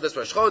Laharbos Besudas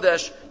Rosh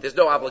Chodesh. There's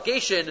no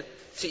obligation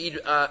to eat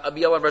a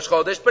meal on Rosh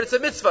Chodesh, but it's a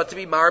mitzvah to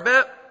be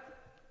marmeh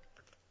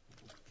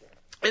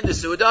in the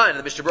Suda. And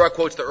the Mishnah Berurah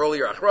quotes the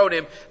earlier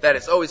Achronim that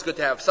it's always good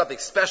to have something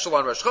special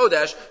on Rosh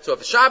Chodesh. So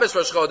if it's Shabbos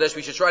Rosh Chodesh,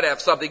 we should try to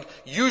have something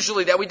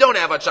usually that we don't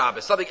have on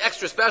Shabbos. Something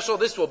extra special.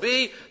 This will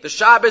be the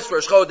Shabbos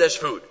Rosh Chodesh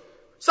food.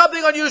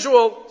 Something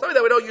unusual, something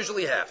that we don't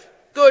usually have.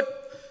 Good.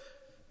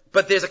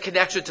 But there's a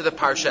connection to the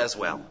Parsha as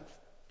well.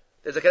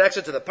 There's a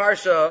connection to the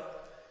Parsha.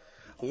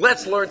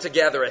 Let's learn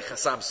together a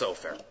Chassam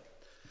Sofer.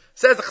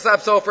 Says the Chassam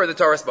Sofer in the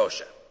Torah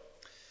Moshe.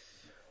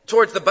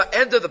 Towards the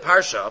end of the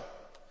Parsha,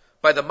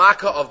 by the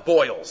Makkah of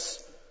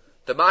boils,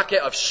 the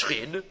Makkah of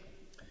Shchin,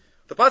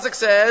 the Pasuk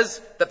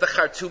says that the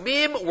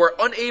Chartumim were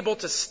unable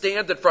to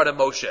stand in front of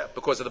Moshe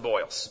because of the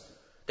boils.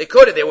 They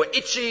couldn't, they were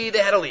itchy, they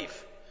had to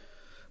leave.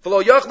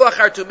 What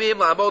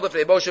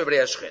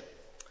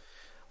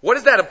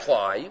does that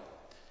imply?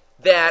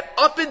 That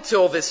up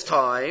until this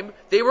time,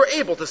 they were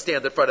able to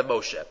stand in front of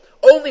Moshe.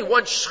 Only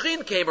once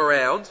Shchin came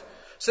around,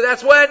 so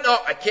that's when,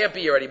 I can't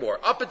be here anymore.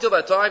 Up until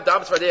that time,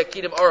 Dam Tzvardei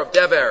Kinim Arav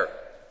Dever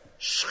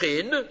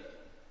Shchin,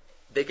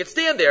 they could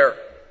stand there.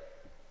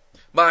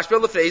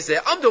 Mashbel Lefnei Zeh,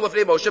 Amdu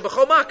Lefnei Moshe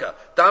B'chol Makkah.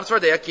 Dam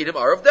Tzvardei Kinim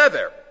Arav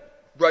Dever.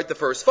 Right, the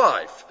first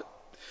 5.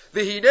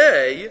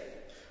 V'hinei,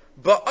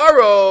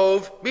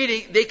 Ba'arov,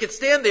 meaning they could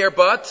stand there,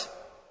 but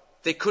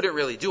they couldn't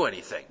really do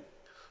anything.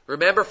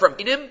 Remember from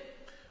Kinim?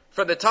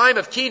 From the time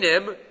of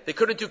Kinim, they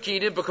couldn't do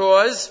Kinim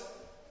because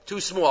too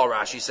small,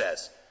 Rashi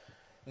says.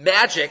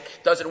 Magic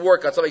doesn't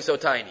work on something so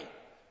tiny.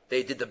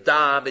 They did the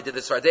Dam, they did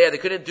the Sardea, they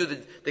couldn't do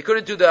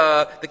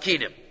the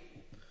Kinim.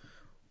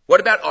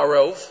 What about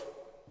Arov?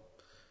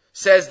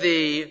 Says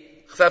the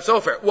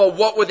Chassam Sofer. Well,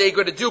 what were they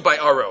going to do by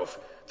Arov?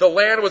 The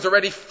land was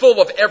already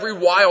full of every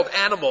wild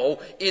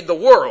animal in the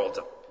world.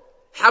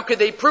 How could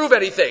they prove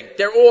anything?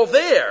 They're all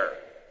there.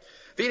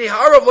 V'nei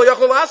ha'arov lo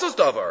yachol la'asos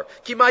davar,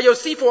 ki ma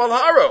yosifu al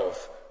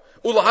ha'arov.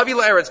 Ulahavi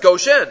la'eretz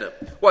Goshen.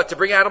 What, to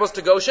bring animals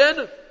to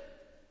Goshen?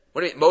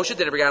 What do you mean? Moshe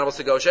didn't bring animals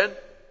to Goshen?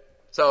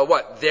 So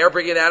what, they're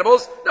bringing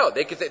animals? No,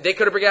 they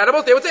couldn't bring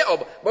animals. They would say,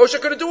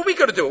 Moshe couldn't do what we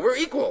couldn't do. We're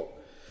equal.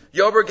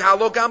 Yober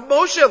galo gam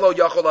Moshe lo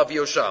yachol avi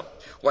yosham.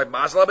 Like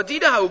mazla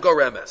badida ha'u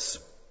goremes.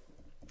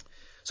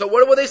 So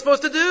what were they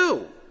supposed to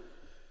do?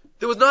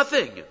 There was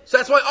nothing. So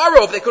that's why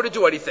Arov, they couldn't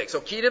do anything. So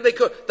Kinim, they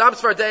could, Dam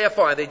Tzvardei,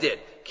 fine, they did.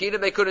 Kinim,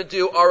 they couldn't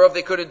do. Arov,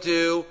 they couldn't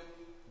do.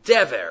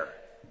 Dever.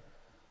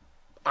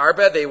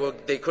 Arba,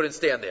 they couldn't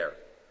stand there.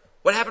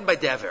 What happened by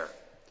Dever?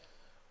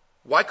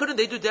 Why couldn't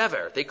they do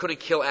Dever? They couldn't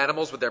kill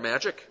animals with their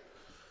magic?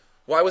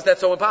 Why was that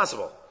so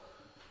impossible?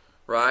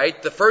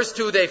 Right? The first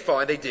 2 they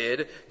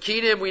did.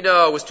 Kinim, we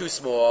know, was too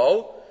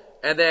small.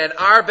 And then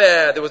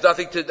Arba, there was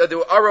nothing to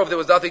do. Arov, there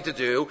was nothing to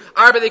do.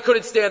 Arba, they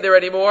couldn't stand there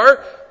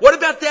anymore. What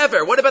about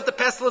Dever? What about the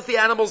pestilence, the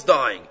animals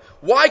dying?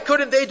 Why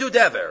couldn't they do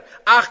Dever?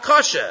 Ach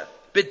kasha,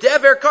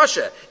 bedever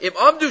kasha. If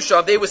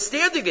Amdusham, they were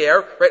standing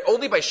there, right,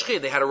 only by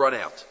Shchin, they had to run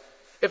out.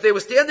 If they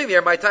were standing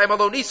there, my time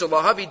alone nisu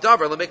lahavi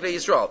davar lemiknei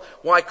Yisrael.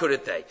 Why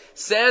couldn't they?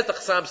 Says the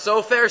Chassam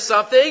Sofer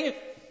something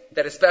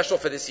that is special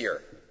for this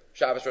year,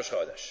 Shabbos Rosh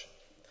Chodesh.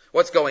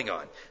 What's going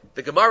on?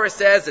 The Gemara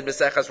says in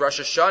Mesechas Rosh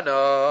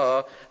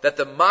Hashanah that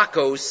the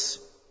Makos,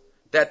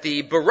 that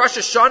the B'Rosh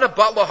Hashanah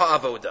Batla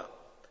Ha'avoda.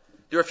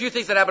 There are a few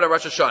things that happen at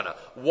Rosh Hashanah.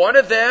 One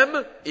of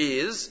them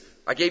is,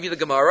 I gave you the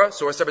Gemara,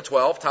 source number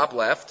 12, top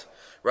left,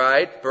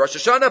 right? B'Rosh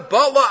Hashanah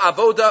Batla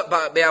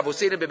Avoda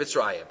Me'avusinim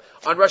B'Mitzrayim.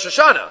 On Rosh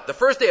Hashanah, the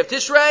first day of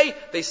Tishrei,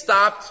 they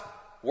stopped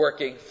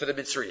working for the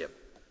Mitzrayim.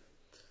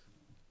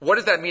 What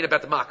does that mean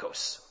about the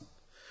Makos?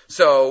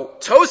 So,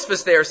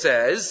 Tosfos there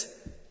says,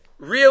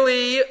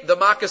 really, the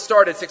Makos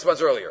started 6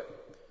 months earlier.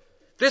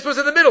 This was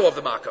in the middle of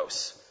the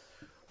Makos.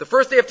 The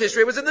first day of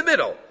Tishrei was in the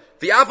middle.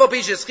 The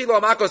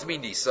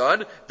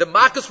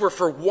Makos were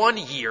for 1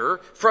 year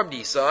from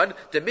Nisan.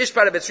 The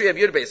Mishpat of Mitzrayim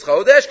Yud Beis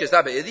Chodesh,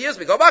 Kistab Idiyas,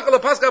 we go back to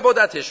Pascha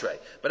Avodah Tishrei.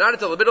 But not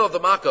until the middle of the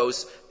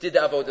Makos did the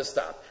Avodah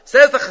stop.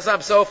 Says the Chasam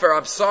Sofer,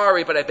 I'm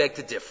sorry, but I beg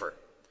to differ.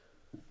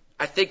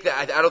 I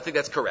don't think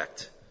that's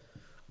correct.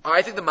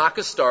 I think the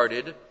Makos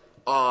started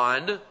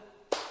on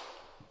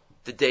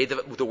the day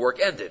the work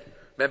ended.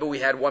 Remember, we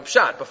had one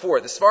pshat before,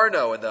 the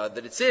Svarno and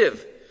the Nitziv.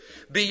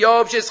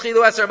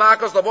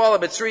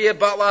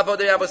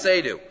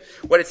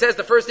 When it says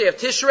the first day of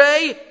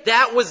Tishrei,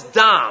 that was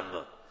Dam.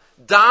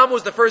 Dam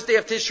was the first day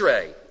of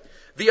Tishrei.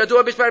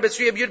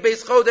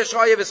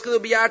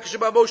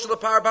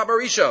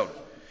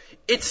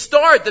 It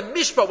started, the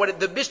Mishpah, when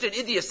the Mishnah in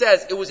India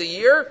says it was a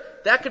year,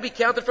 that could be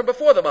counted from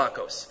before the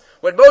Makos.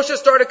 When Moshe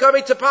started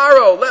coming to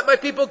Paro, let my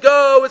people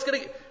go,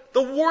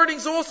 the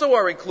warnings also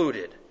are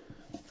included.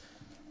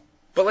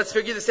 But let's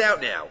figure this out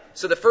now.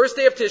 So the first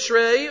day of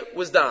Tishrei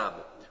was Dam.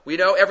 We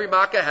know every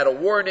Makkah had a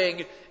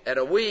warning and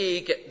a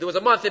week. There was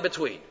a month in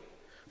between.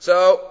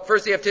 So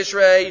first day of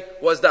Tishrei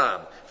was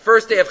Dam.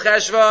 First day of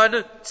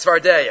Cheshvan,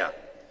 Tzvardeya.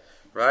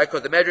 Right?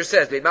 Because the Medrash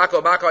says, Bein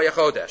Mako Maka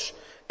Yachodesh.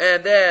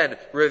 And then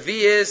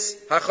Revi'is,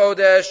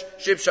 HaChodesh,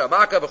 Shibsha,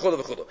 Makkah,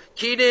 v'chulu v'chulu.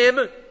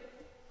 Kinim,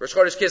 Rosh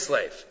Chodesh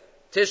Kislev.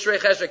 Tishrei,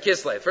 Cheshvan,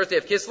 Kislev. First day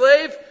of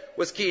Kislev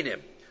was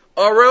Kinim.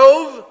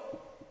 Arov,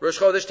 Rosh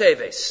Chodesh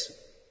Teves.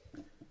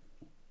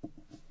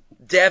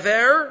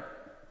 Dever,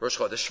 Rosh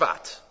Chodesh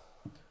Shvat.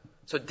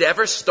 So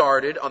Dever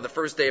started on the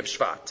first day of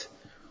Shvat.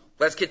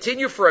 Let's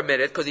continue for a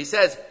minute, because he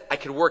says, I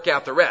can work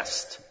out the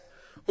rest.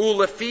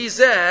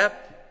 Ulefizeh,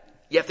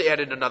 you have to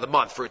add in another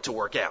month for it to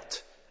work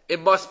out.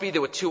 It must be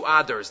there were 2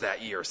 Adars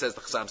that year, says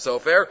the Chasam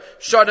Sofer.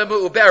 Shana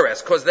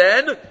Mu'uberes, because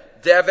then,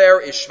 Dever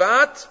is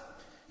Shvat,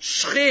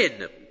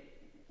 Shchin,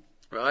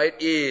 right,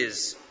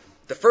 is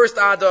the first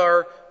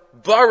Adar,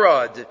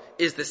 Barad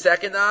is the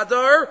second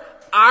Adar,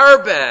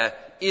 Arba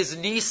is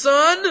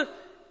Nisan,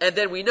 and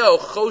then we know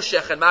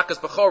Choshech and Makas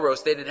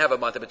Bechoros, they didn't have a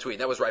month in between.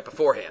 That was right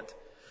beforehand.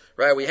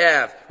 Right, we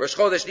have Rosh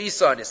Chodesh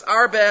Nisan is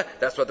Arba,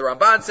 that's what the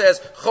Ramban says,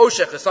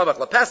 Choshech is Samach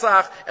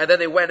LaPesach, and then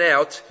they went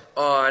out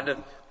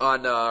on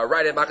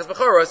right in Makas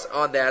Bechoros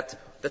on that,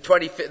 the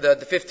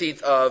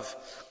 15th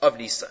of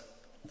Nisan.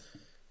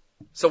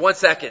 So 1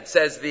 second,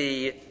 says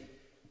the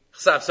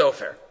Chasam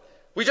Sofer.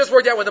 We just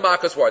worked out when the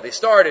Makos were. They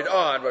started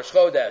on Rosh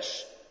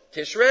Chodesh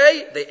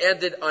Tishrei, they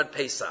ended on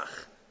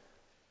Pesach.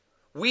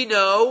 We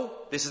know,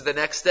 this is the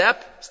next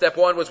step. Step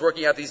 1 was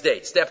working out these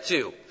dates. Step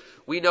 2,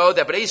 we know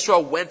that Bnei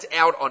Yisrael went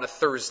out on a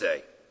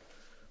Thursday.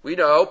 We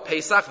know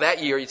Pesach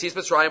that year, Yetzias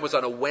Mitzrayim was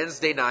on a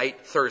Wednesday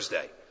night,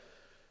 Thursday.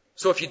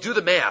 So if you do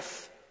the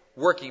math,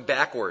 working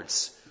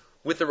backwards,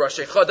 with the Rosh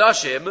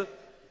Chodashim,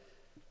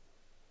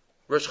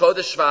 Rosh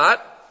Chodesh Shvat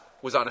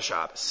was on a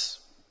Shabbos.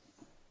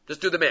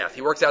 Just do the math.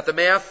 He works out the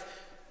math.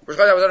 Rosh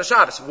Chodesh was on a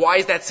Shabbos. Why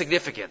is that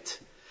significant?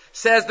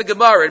 Says the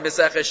Gemara in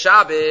Mesechus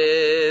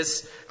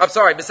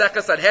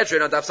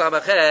Sanhedrin on Daf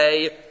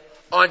Samachay,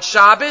 on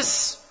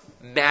Shabbos,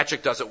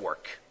 magic doesn't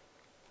work.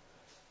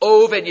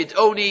 Ov and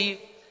Yidoni,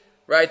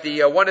 right,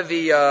 one of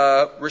the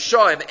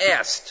Rishonim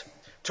asked,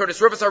 Turnus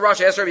Rufus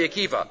HaRash asked Rabbi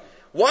Akiva,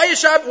 why is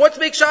Shabbos, what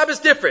makes Shabbos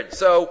different?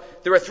 So,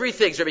 there are 3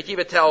 things Rabbi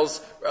Akiva tells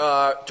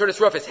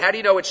Turnus Rufus, how do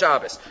you know it's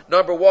Shabbos?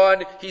 Number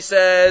 1, he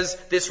says,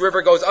 this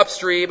river goes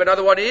upstream.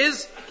 Another one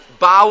is,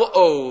 Baal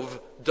Ov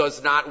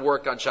does not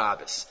work on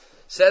Shabbos.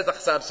 Says the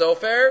Chasam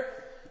Sofer,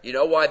 you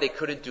know why they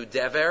couldn't do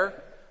Dever?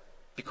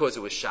 Because it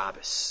was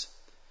Shabbos.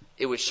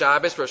 It was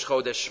Shabbos, Rosh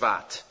Chodesh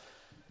Shvat.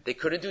 They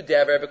couldn't do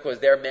Dever because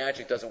their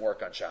magic doesn't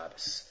work on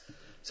Shabbos.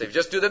 So if you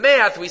just do the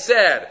math, we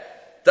said,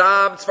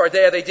 Dam,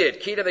 Tzvardeya they did.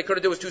 Kina they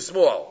couldn't do, it was too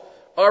small.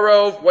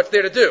 Arov, what's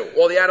there to do?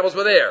 All the animals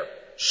were there.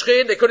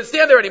 Shchin, they couldn't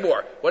stand there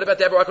anymore. What about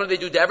Dever? Why couldn't they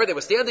do Dever? They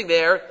were standing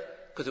there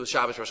because it was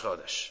Shabbos, Rosh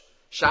Chodesh.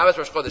 Shabbos,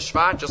 Rosh Chodesh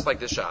Shvat, just like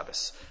this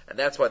Shabbos. And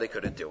that's why they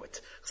couldn't do it.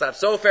 Chasam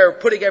Sofer,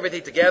 putting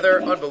everything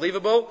together,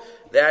 unbelievable.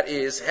 That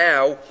is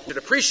how to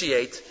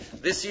appreciate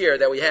this year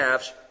that we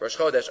have Rosh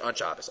Chodesh on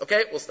Shabbos.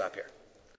 Okay, we'll stop here.